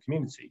holders in the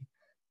community,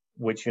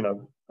 which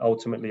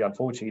ultimately,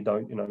 unfortunately,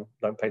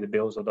 don't pay the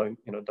bills, or don't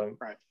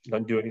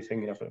do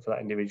anything for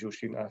that individual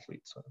student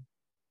athlete. So.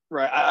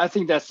 Right. I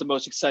think that's the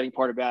most exciting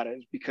part about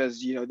it,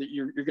 because you're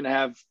going to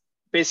have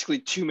basically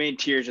two main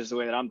tiers, is the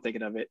way that I'm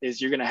thinking of it. Is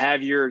you're going to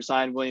have your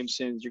Zion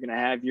Williamsons, you're going to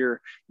have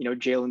your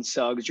Jalen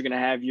Suggs, you're going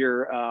to have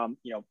your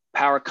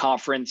power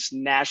conference,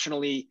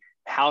 nationally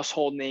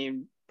household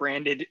name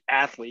branded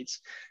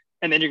athletes,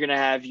 and then you're going to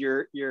have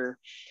your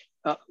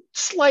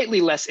slightly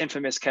less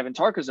infamous Kevin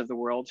Tarkas of the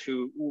world,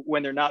 who,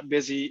 when they're not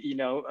busy,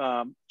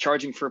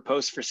 charging for a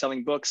post for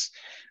selling books,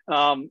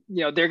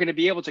 they're going to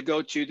be able to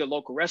go to the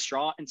local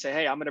restaurant and say,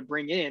 hey, I'm going to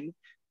bring in,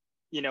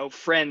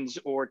 friends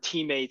or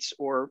teammates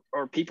or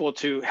people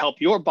to help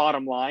your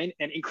bottom line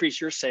and increase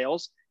your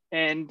sales.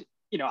 And,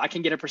 I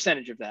can get a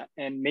percentage of that.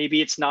 And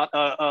maybe it's not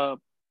a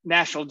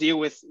national deal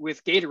with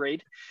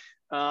Gatorade,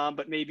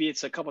 but maybe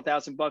it's a couple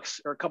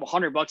 $1,000 or a couple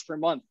 $100 per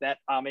month that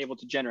I'm able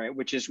to generate,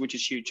 which is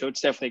huge. So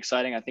it's definitely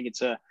exciting. I think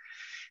it's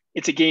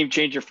a game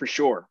changer for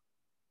sure.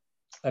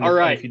 And all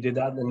right. If you did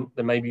that,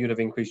 then maybe you'd have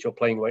increased your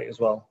playing weight as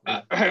well.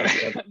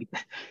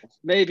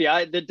 Maybe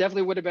there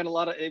definitely would have been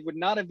it would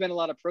not have been a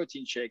lot of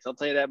protein shakes. I'll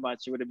tell you that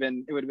much. It would have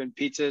been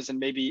pizzas and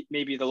maybe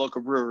the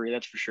local brewery.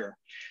 That's for sure.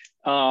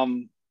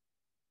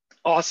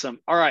 Awesome.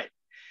 All right.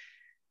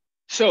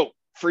 So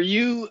for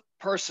you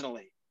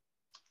personally,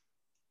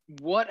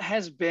 what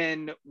has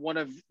been one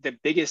of the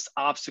biggest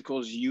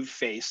obstacles you've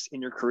faced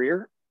in your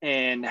career,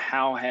 and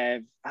how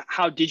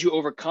did you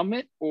overcome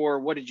it, or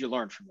what did you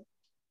learn from it?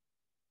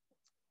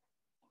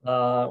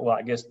 Well,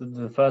 I guess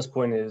the first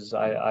point is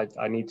I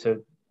need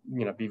to,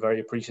 be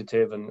very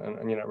appreciative and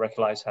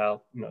recognize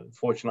how,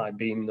 fortunate I've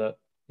been that,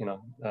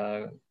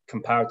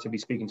 comparatively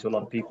speaking to a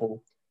lot of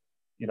people,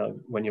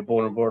 when you're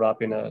born and brought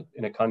up in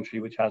a country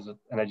which has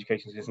an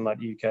education system like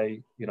the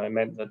UK, it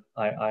meant that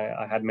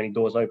I had many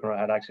doors open. I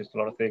had access to a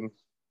lot of things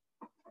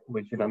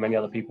which, many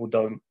other people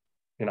don't,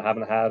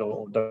 haven't had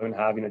or don't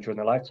have, during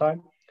their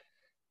lifetime.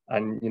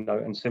 And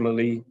and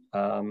similarly,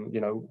 when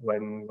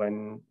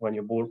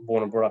you're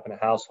born and brought up in a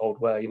household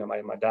where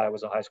my dad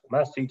was a high school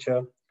maths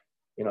teacher,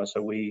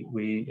 so we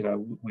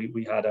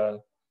had a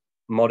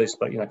modest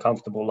but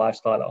comfortable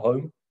lifestyle at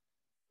home,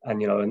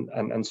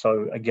 and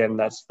so again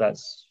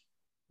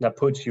that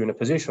puts you in a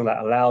position that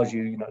allows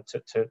you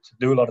to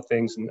do a lot of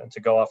things and to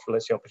go after,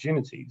 let's say,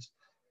 opportunities,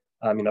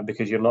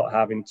 because you're not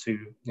having to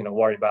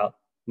worry about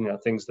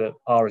things that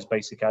are as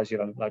basic as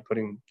like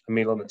putting a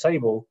meal on the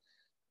table.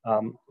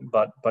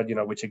 But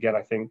which again,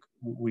 I think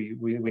we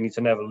need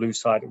to never lose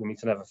sight. We need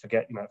to never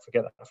forget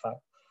that fact.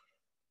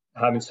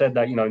 Having said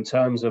that, in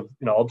terms of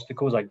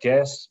obstacles, I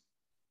guess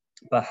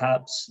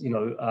perhaps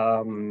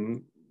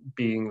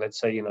being, let's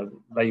say,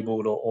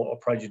 labeled or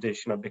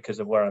prejudiced, because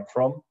of where I'm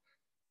from.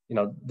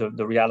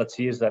 The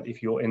reality is that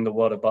if you're in the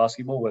world of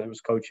basketball, whether it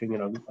was coaching,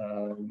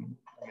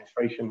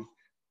 administration,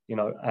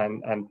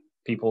 and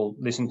people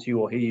listen to you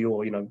or hear you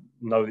or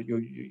know that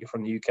you're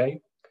from the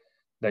UK,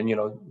 then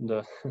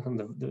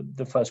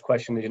the first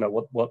question is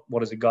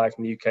what is a guy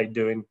from the UK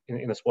doing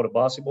in the sport of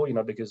basketball?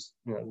 Because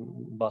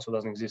basketball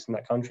doesn't exist in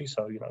that country.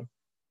 So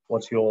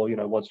what's your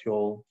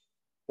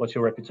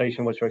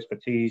reputation? What's your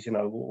expertise?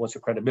 What's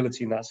your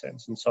credibility in that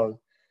sense? And so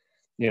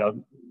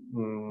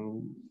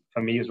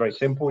for me, it's very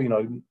simple.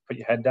 Put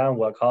your head down,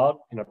 work hard.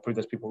 Prove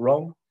those people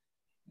wrong,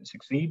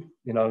 succeed.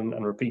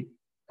 And repeat.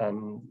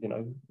 And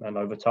and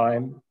over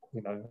time,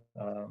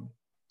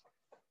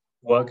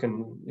 work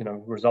and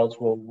results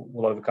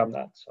will overcome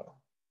that. So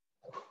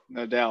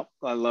No doubt.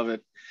 I love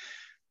it.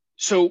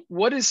 So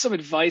what is some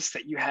advice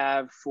that you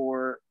have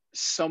for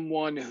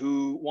someone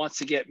who wants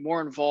to get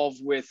more involved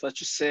with, let's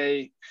just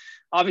say,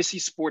 obviously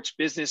sports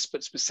business,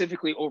 but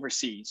specifically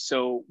overseas?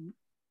 So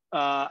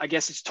I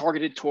guess it's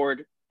targeted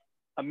toward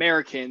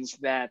Americans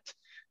that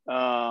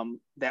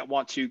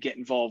want to get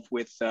involved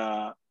with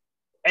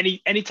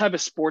any type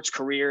of sports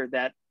career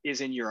that is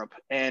in Europe.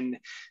 And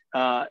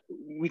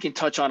we can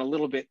touch on a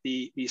little bit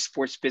the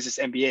sports business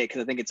MBA,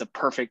 because I think it's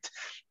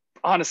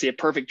honestly a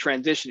perfect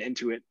transition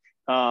into it.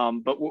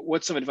 But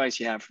what's some advice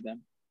you have for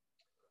them?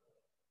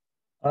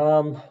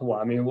 Well,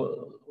 I mean,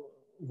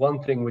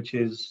 one thing which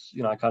is,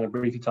 I kind of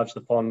briefly touched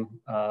upon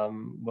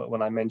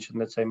when I mentioned,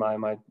 let's say,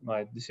 my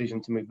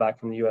decision to move back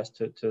from the US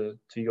to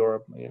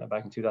Europe,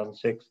 back in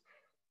 2006.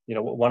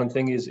 One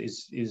thing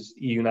is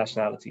EU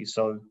nationality.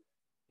 So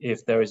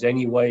if there is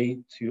any way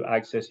to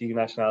access EU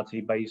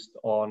nationality based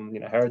on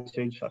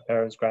heritage, our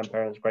parents,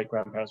 grandparents, great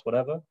grandparents,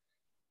 whatever,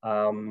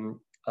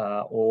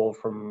 or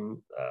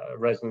from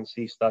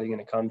residency, studying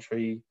in a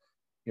country,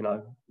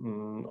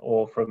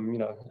 or from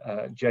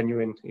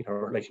genuine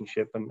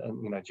relationship and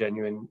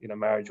genuine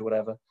marriage or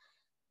whatever,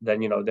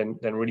 then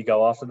then really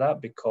go after that,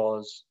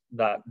 because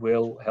that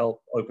will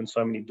help open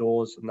so many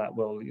doors, and that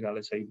will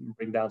let's say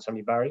bring down so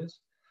many barriers.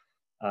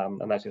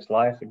 And that's just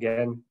life.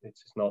 Again,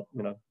 it's just not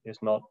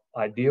it's not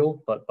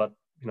ideal, but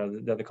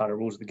they're the kind of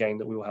rules of the game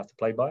that we will have to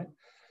play by.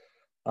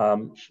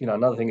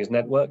 Another thing is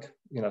network.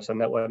 So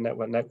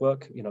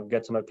network.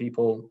 Get to know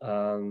people,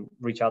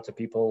 reach out to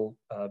people,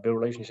 build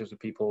relationships with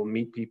people,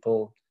 meet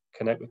people,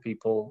 connect with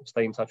people,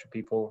 stay in touch with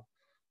people.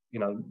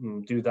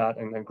 Do that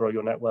and grow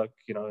your network.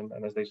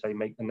 And as they say,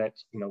 make the net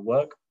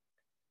work.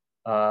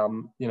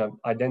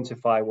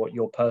 Identify what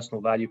your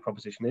personal value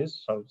proposition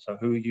is. So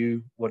who are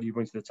you? What do you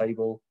bring to the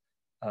table?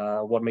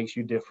 What makes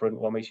you different?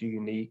 What makes you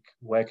unique?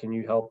 Where can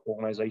you help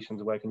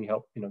organizations? Where can you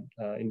help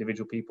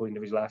individual people,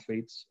 individual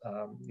athletes?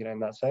 In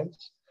that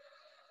sense,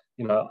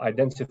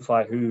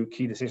 identify who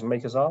key decision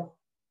makers are.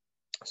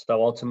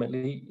 So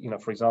ultimately,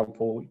 for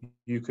example,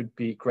 you could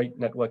be great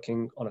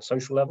networking on a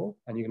social level,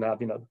 and you can have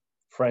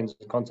friends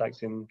and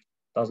contacts in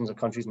dozens of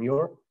countries in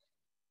Europe,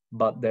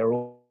 but they're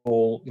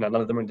all none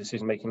of them are in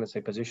decision making, let's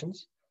say,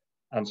 positions.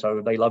 And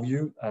so they love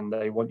you and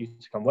they want you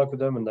to come work with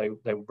them, and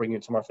they will bring you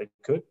in tomorrow if they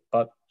could,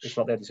 but it's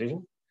not their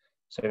decision.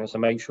 So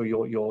make sure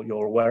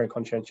you're aware and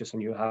conscientious,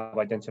 and you have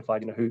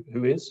identified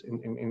who is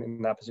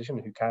in that position,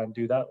 who can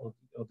do that or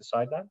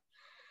decide that.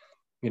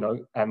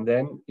 And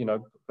then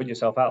put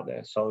yourself out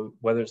there. So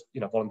whether it's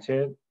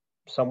volunteer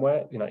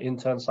somewhere,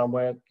 intern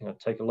somewhere,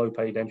 take a low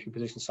paid entry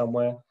position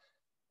somewhere,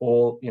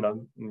 or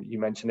you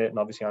mentioned it, and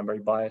obviously I'm very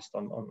biased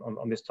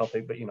on this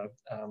topic, but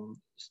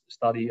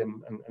study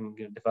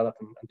and develop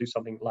and do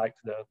something like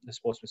the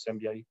Sportsman's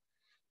MBA,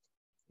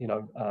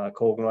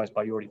 co-organized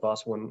by Jordi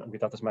Barsel and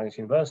Vytautas Magnus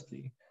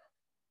University.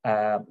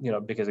 You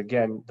know, because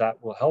again,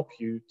 that will help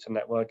you to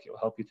network. It will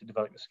help you to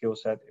develop your skill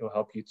set. It will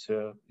help you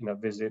to, you know,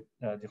 visit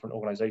different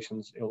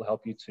organizations. It will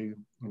help you to, you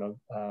know,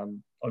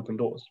 open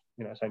doors,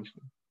 you know,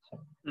 essentially.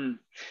 So.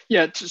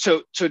 Yeah.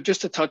 So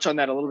just to touch on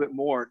that a little bit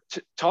more,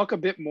 to talk a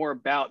bit more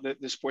about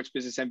the sports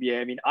business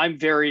MBA. I mean, I'm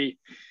very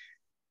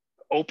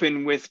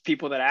open with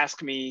people that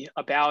ask me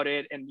about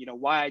it and, you know,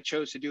 why I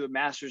chose to do a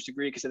master's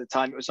degree, because at the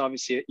time it was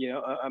obviously, you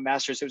know, a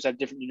master's. It was at a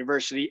different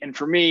university. And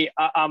for me,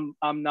 I'm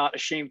not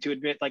ashamed to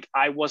admit, like,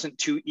 I wasn't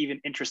too even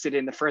interested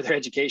in the further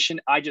education.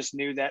 I just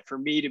knew that for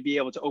me to be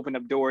able to open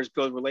up doors,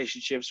 build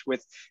relationships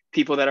with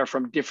people that are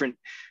from different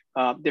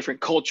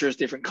cultures,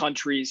 different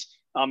countries,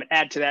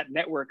 add to that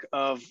network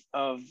of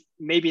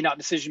maybe not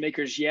decision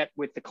makers yet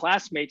with the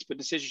classmates, but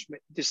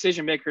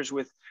decision makers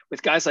with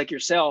guys like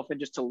yourself, and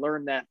just to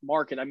learn that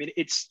market. I mean,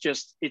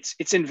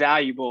 it's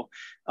invaluable,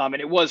 and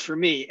it was for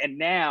me. And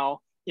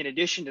now, in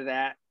addition to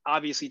that,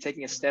 obviously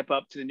taking a step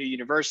up to the new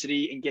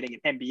university and getting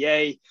an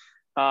MBA.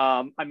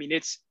 I mean,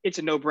 it's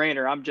a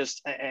no-brainer. I'm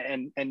just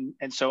and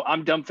so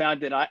I'm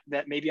dumbfounded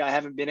that maybe I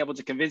haven't been able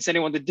to convince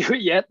anyone to do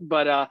it yet.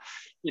 But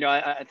you know,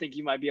 I think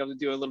you might be able to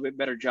do a little bit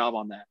better job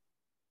on that.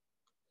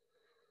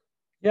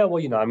 Yeah,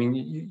 well, you know, I mean,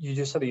 you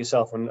just said it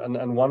yourself,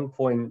 and one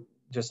point,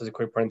 just as a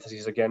quick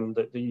parenthesis again,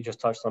 that you just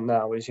touched on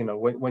now is, you know,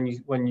 when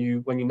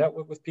you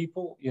network with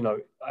people, you know,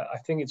 I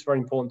think it's very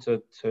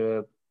important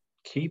to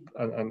keep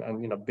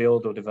and you know,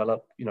 build or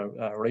develop, you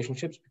know,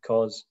 relationships,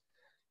 because,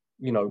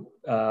 you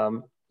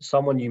know,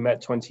 someone you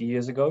met 20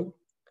 years ago,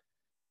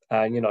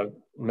 and, you know,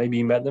 maybe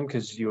you met them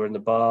because you were in the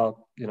bar,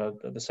 you know,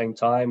 at the same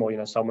time, or, you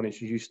know, someone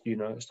introduced you, you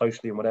know,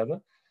 socially and whatever.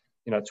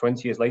 You know,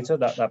 20 years later,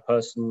 that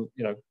person,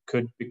 you know,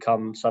 could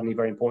become suddenly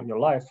very important in your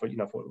life, or, you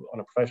know, on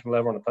a professional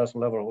level, on a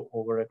personal level,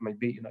 or wherever it may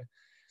be.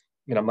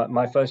 You know,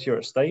 my first year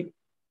at State,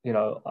 you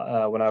know,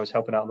 when I was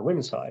helping out on the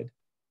women's side,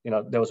 you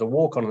know, there was a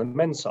walk-on the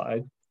men's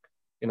side,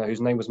 you know,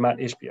 whose name was Matt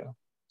Ishbia.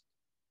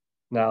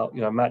 Now,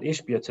 you know, Matt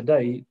Ishbia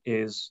today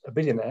is a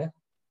billionaire,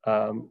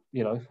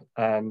 you know,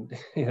 and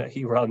you know,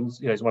 he runs,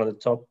 you know, he's one of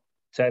the top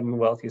 10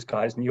 wealthiest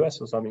guys in the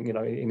US or something, you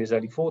know, in his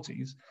early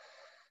 40s,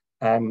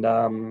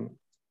 and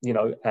you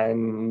know,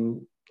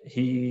 and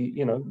he,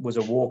 you know, was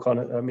a walk-on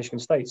at Michigan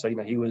State. So, you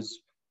know, he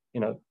was,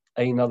 you know,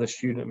 another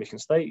student at Michigan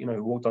State, you know,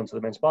 who walked onto the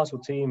men's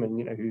basketball team, and,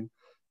 you know, who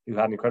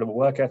had an incredible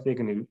work ethic,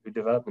 and who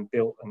developed and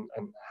built and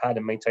had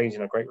and maintained, you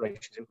know, great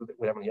relationships with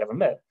everyone he ever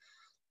met.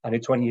 And who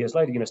 20 years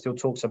later, you know, still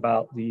talks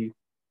about the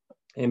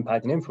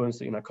impact and influence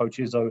that, you know, Coach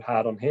Izzo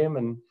had on him,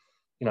 and,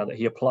 you know, that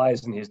he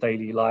applies in his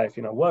daily life,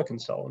 you know, work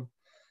and so on.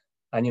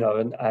 And, you know,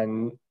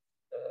 and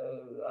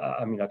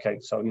I mean, okay,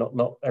 so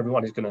not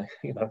everyone is going to,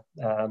 you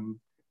know,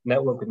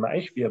 network with Matt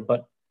Ishbia,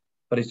 but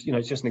it's, you know,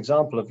 it's just an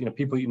example of, you know,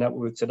 people you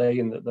network with today,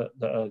 and that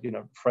are, you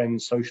know,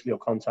 friends socially, or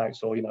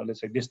contacts, or, you know,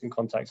 let's say distant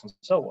contacts and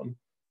so on.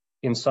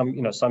 In some,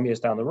 you know, some years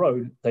down the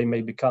road, they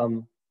may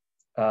become,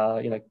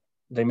 you know,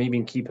 they may be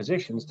in key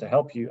positions to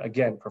help you,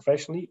 again,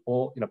 professionally,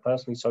 or, you know,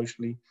 personally,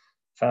 socially,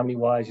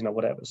 family-wise, you know,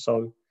 whatever.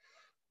 So,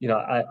 you know,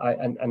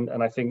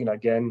 I think, you know,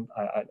 again,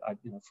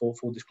 you know,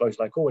 full disclosure,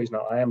 like always,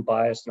 now I am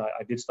biased, and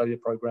I did study the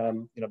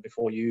program, you know,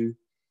 before you.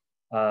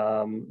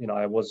 You know,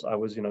 I was,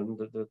 you know,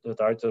 the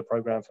director of the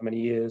program for many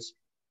years.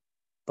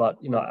 But,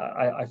 you know,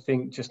 I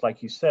think, just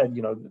like you said,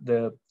 you know,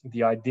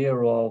 the idea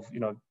of,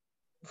 you know,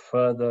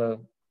 further,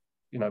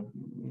 you know,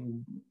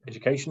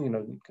 education, you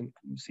know,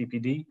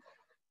 CPD,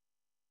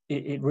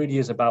 it really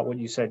is about what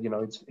you said. You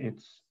know,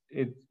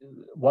 it's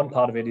one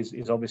part of it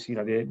is obviously,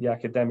 you know, the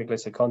academic,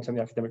 let's say, content,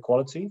 the academic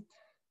quality,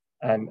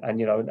 and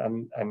you know,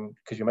 and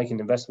because you're making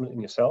an investment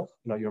in yourself,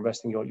 you know, you're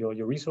investing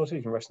your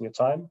resources, you're investing your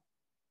time,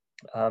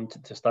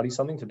 to study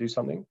something, to do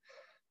something.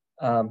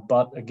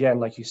 But again,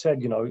 like you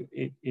said, you know,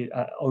 you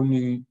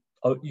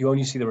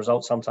only see the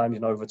results sometimes, you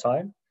know, over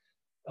time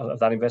of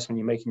that investment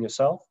you make in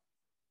yourself.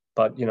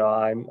 But, you know,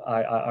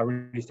 I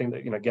really think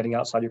that, you know, getting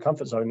outside your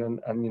comfort zone,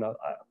 and you know,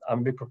 I'm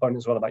a big proponent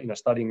as well about, you know,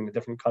 studying in a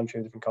different country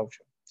and different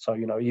culture. So,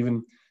 you know,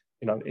 even,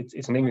 you know,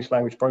 it's an English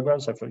language program.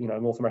 So for, you know,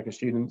 North American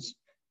students,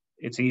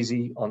 it's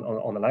easy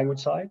on the language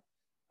side,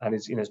 and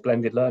it's, you know, it's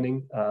blended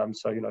learning.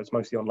 So, you know, it's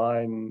mostly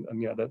online,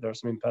 and, you know, there are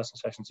some in-person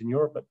sessions in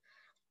Europe,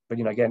 but,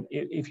 you know, again,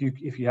 if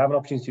you have an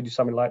opportunity to do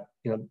something like,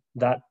 you know,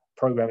 that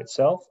program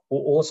itself,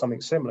 or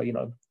something similar, you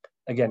know,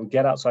 again,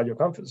 get outside your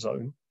comfort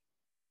zone,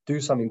 do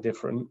something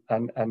different,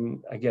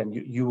 and again,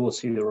 you will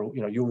see you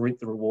know, you'll reap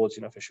the rewards,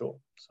 you know, for sure.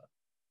 So.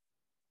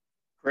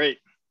 Great,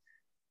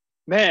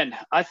 man.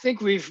 I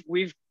think we've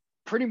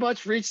pretty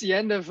much reached the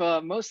end of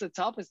most of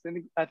the topics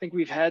I think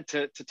we've had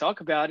to talk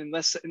about,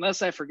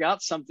 unless I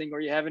forgot something, or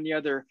you have any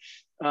other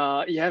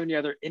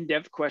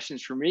in-depth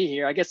questions for me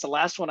here. I guess the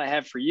last one I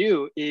have for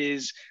you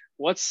is,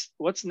 what's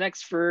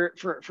next for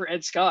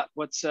Ed Scott?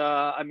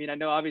 I mean, I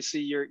know obviously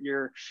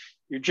you're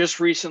just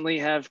recently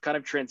have kind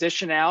of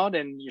transitioned out,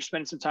 and you're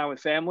spending some time with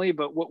family,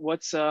 but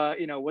what's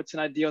you know, what's an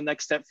ideal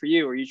next step for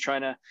you? Are you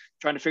trying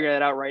to figure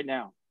that out right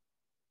now?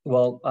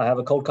 Well, I have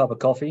a cold cup of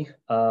coffee,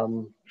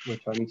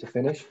 which I need to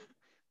finish,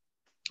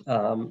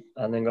 and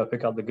then go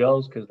pick up the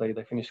girls, because they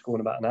finish school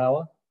in about an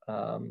hour.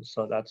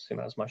 So that's, you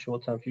know, that's my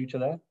short-term future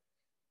there.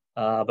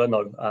 But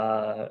no,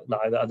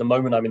 at the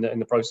moment I'm in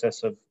the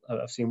process of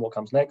seeing what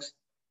comes next.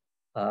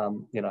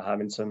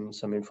 Having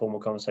some informal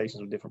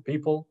conversations with different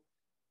people,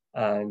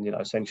 and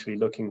essentially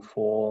looking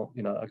for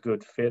a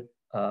good fit,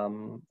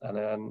 and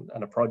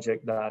a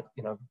project that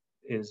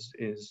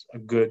is a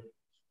good,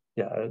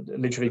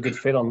 literally a good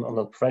fit on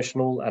the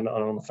professional and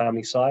on the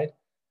family side.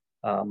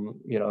 And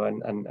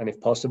if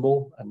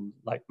possible, and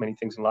like many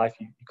things in life,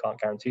 you can't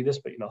guarantee this,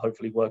 but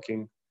hopefully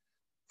working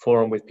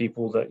for and with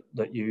people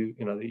that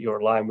you're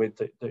aligned with,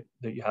 that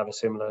you have a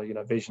similar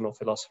vision or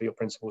philosophy or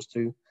principles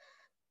to,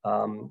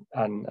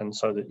 and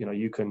so that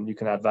you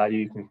can add value,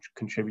 you can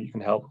contribute, you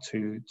can help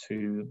to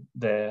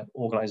their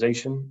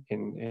organization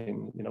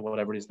in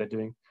whatever it is they're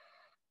doing,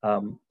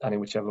 and in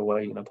whichever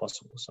way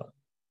possible. So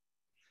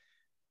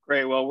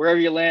great. Well, wherever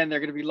you land, they're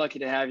going to be lucky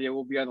to have you.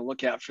 We'll be on the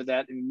lookout for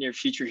that in the near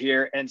future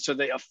here. And so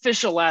the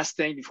official last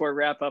thing before we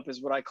wrap up is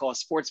what I call a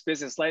sports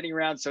business lightning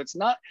round. So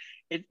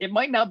it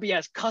might not be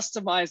as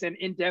customized and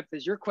in-depth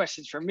as your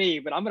questions for me,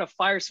 but I'm going to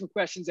fire some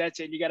questions at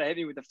you, and you got to hit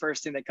me with the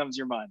first thing that comes to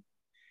your mind.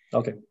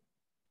 Okay.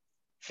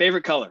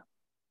 Favorite color?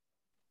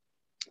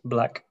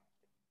 Black.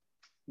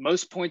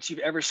 Most points you've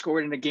ever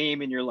scored in a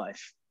game in your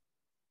life?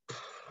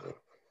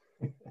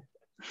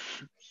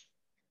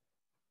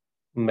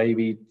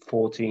 Maybe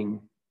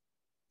 14.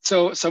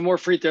 So more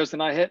free throws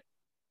than I hit?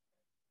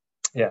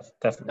 Yeah,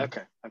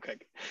 definitely. Okay.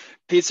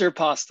 Pizza or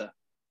pasta?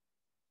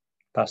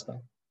 Pasta.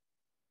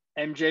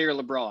 MJ or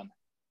LeBron?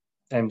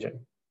 MJ.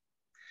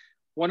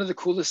 One of the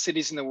coolest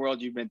cities in the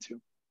world you've been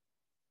to?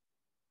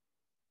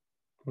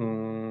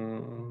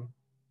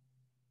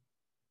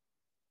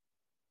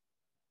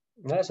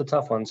 That's a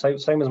tough one.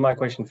 Same as my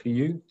question for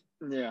you.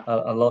 Yeah.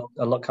 A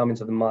lot coming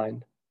to the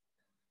mind.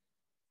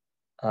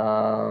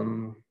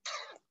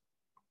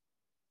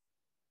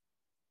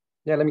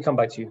 Yeah, let me come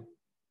back to you.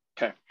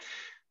 Okay.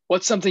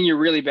 What's something you're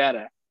really bad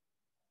at?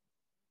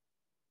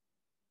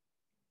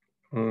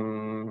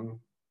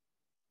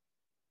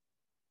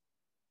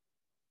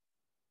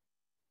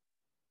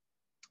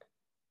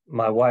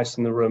 My wife's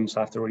in the room,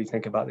 so I have to really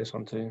think about this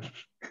one too.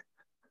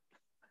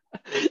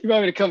 You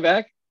want me to come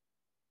back?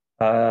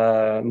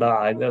 No,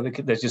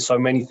 there's just so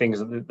many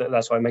things.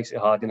 That's why it makes it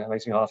hard. It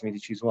makes it hard for me to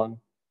choose one.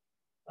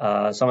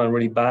 Something I'm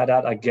really bad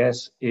at, I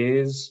guess,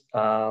 is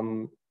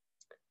doing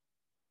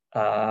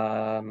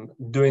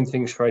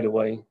things straight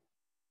away.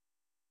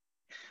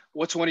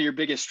 What's one of your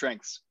biggest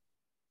strengths?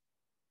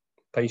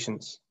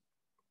 Patience.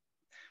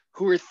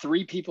 Who are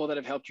 3 people that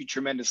have helped you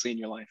tremendously in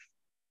your life?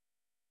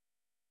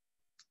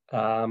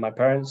 My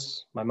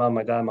parents, my mom,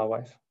 my dad, my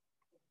wife.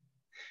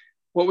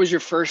 What was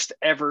your first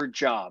ever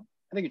job?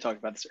 I think you talked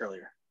about this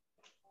earlier.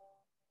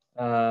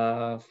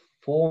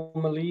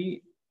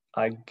 Formally,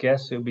 I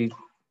guess it would be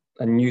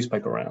a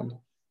newspaper round.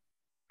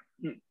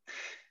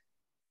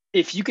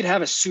 If you could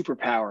have a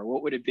superpower,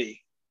 what would it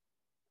be?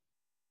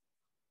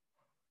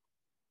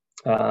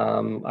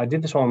 I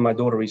did this one with my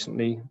daughter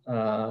recently.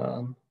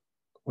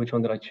 Which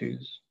one did I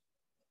choose?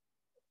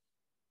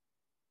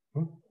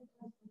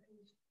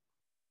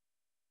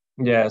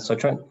 Yeah, so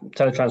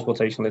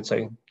teletransportation, let's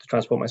say, to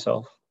transport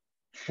myself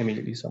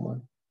immediately somewhere.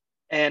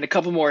 And a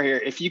couple more here.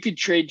 If you could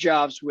trade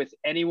jobs with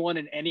anyone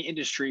in any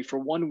industry for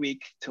 1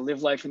 week to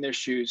live life in their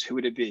shoes, who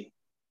would it be?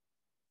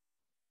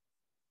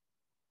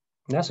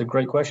 That's a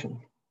great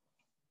question.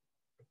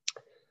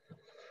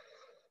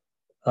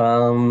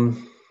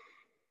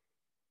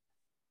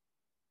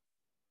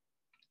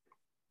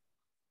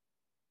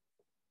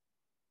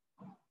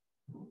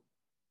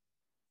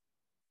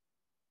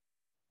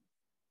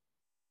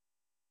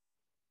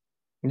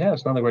 Yeah,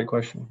 it's another great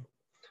question.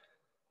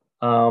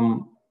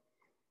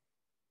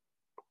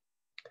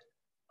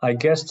 I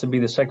guess to be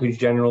the Secretary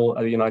General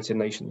of the United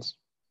Nations.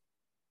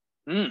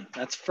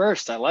 That's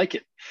first. I like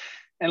it.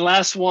 And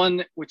last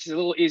one, which is a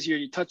little easier.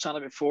 You touched on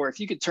it before.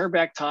 If you could turn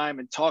back time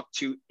and talk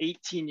to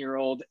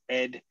 18-year-old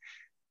Ed,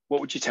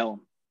 what would you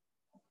tell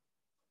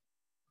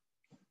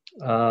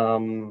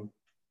him?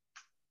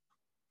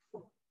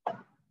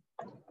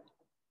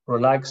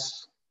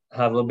 Relax,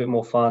 have a little bit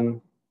more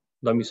fun,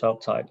 don't be so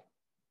uptight.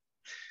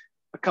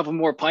 A couple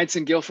more pints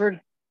in Guildford?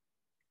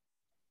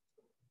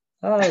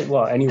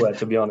 Well, anywhere,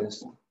 to be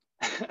honest.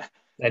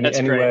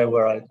 Anywhere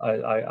where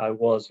I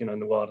was, in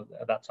the world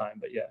at that time.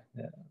 But yeah.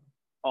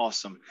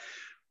 Awesome.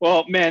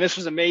 Well, man, this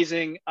was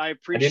amazing. I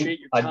appreciate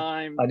your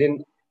time. I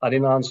didn't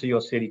answer your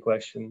city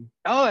question.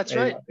 Oh, that's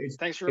right.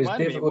 Thanks for reminding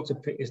me.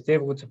 It's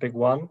difficult to pick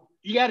one.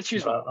 You got to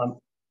choose one.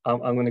 I'm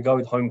going to go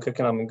with home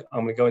cooking. I'm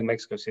going to go with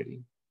Mexico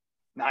City.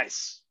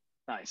 Nice.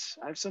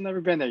 I've still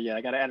never been there yet.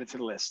 I got to add it to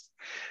the list.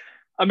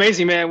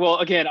 Amazing, man. Well,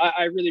 again,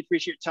 I really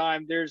appreciate your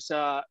time.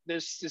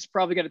 This is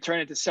probably going to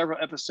turn into several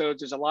episodes.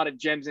 There's a lot of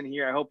gems in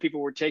here. I hope people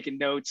were taking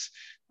notes.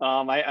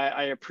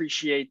 I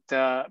appreciate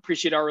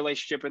our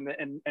relationship,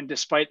 and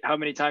despite how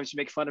many times you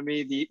make fun of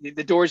me,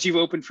 the doors you've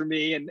opened for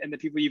me and the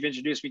people you've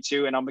introduced me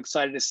to, and I'm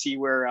excited to see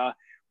where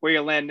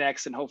you land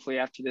next. And hopefully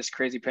after this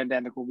crazy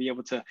pandemic, we'll be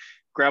able to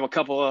grab a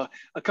couple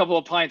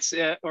of pints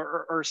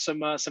or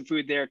some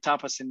food there,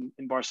 tapas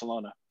in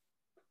Barcelona.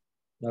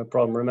 No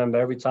problem. Remember,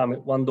 every time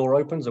one door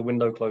opens, a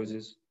window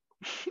closes.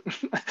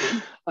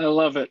 I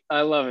love it.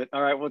 I love it.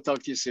 All right. We'll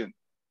talk to you soon.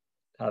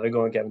 Have a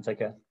good one, Kevin. Take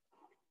care.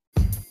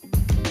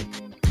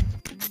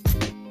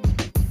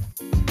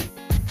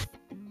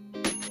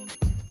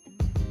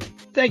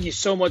 Thank you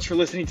so much for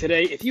listening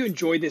today. If you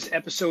enjoyed this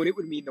episode, it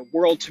would mean the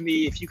world to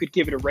me if you could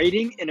give it a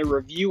rating and a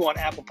review on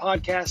Apple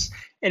Podcasts.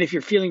 And if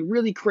you're feeling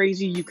really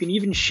crazy, you can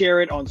even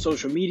share it on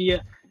social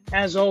media.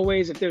 As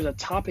always, if there's a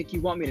topic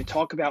you want me to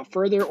talk about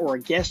further or a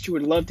guest you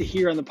would love to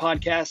hear on the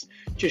podcast,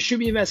 just shoot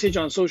me a message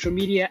on social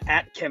media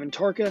at Kevin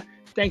Tarka.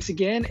 Thanks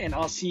again, and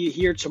I'll see you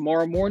here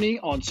tomorrow morning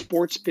on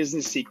Sports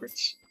Business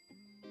Secrets.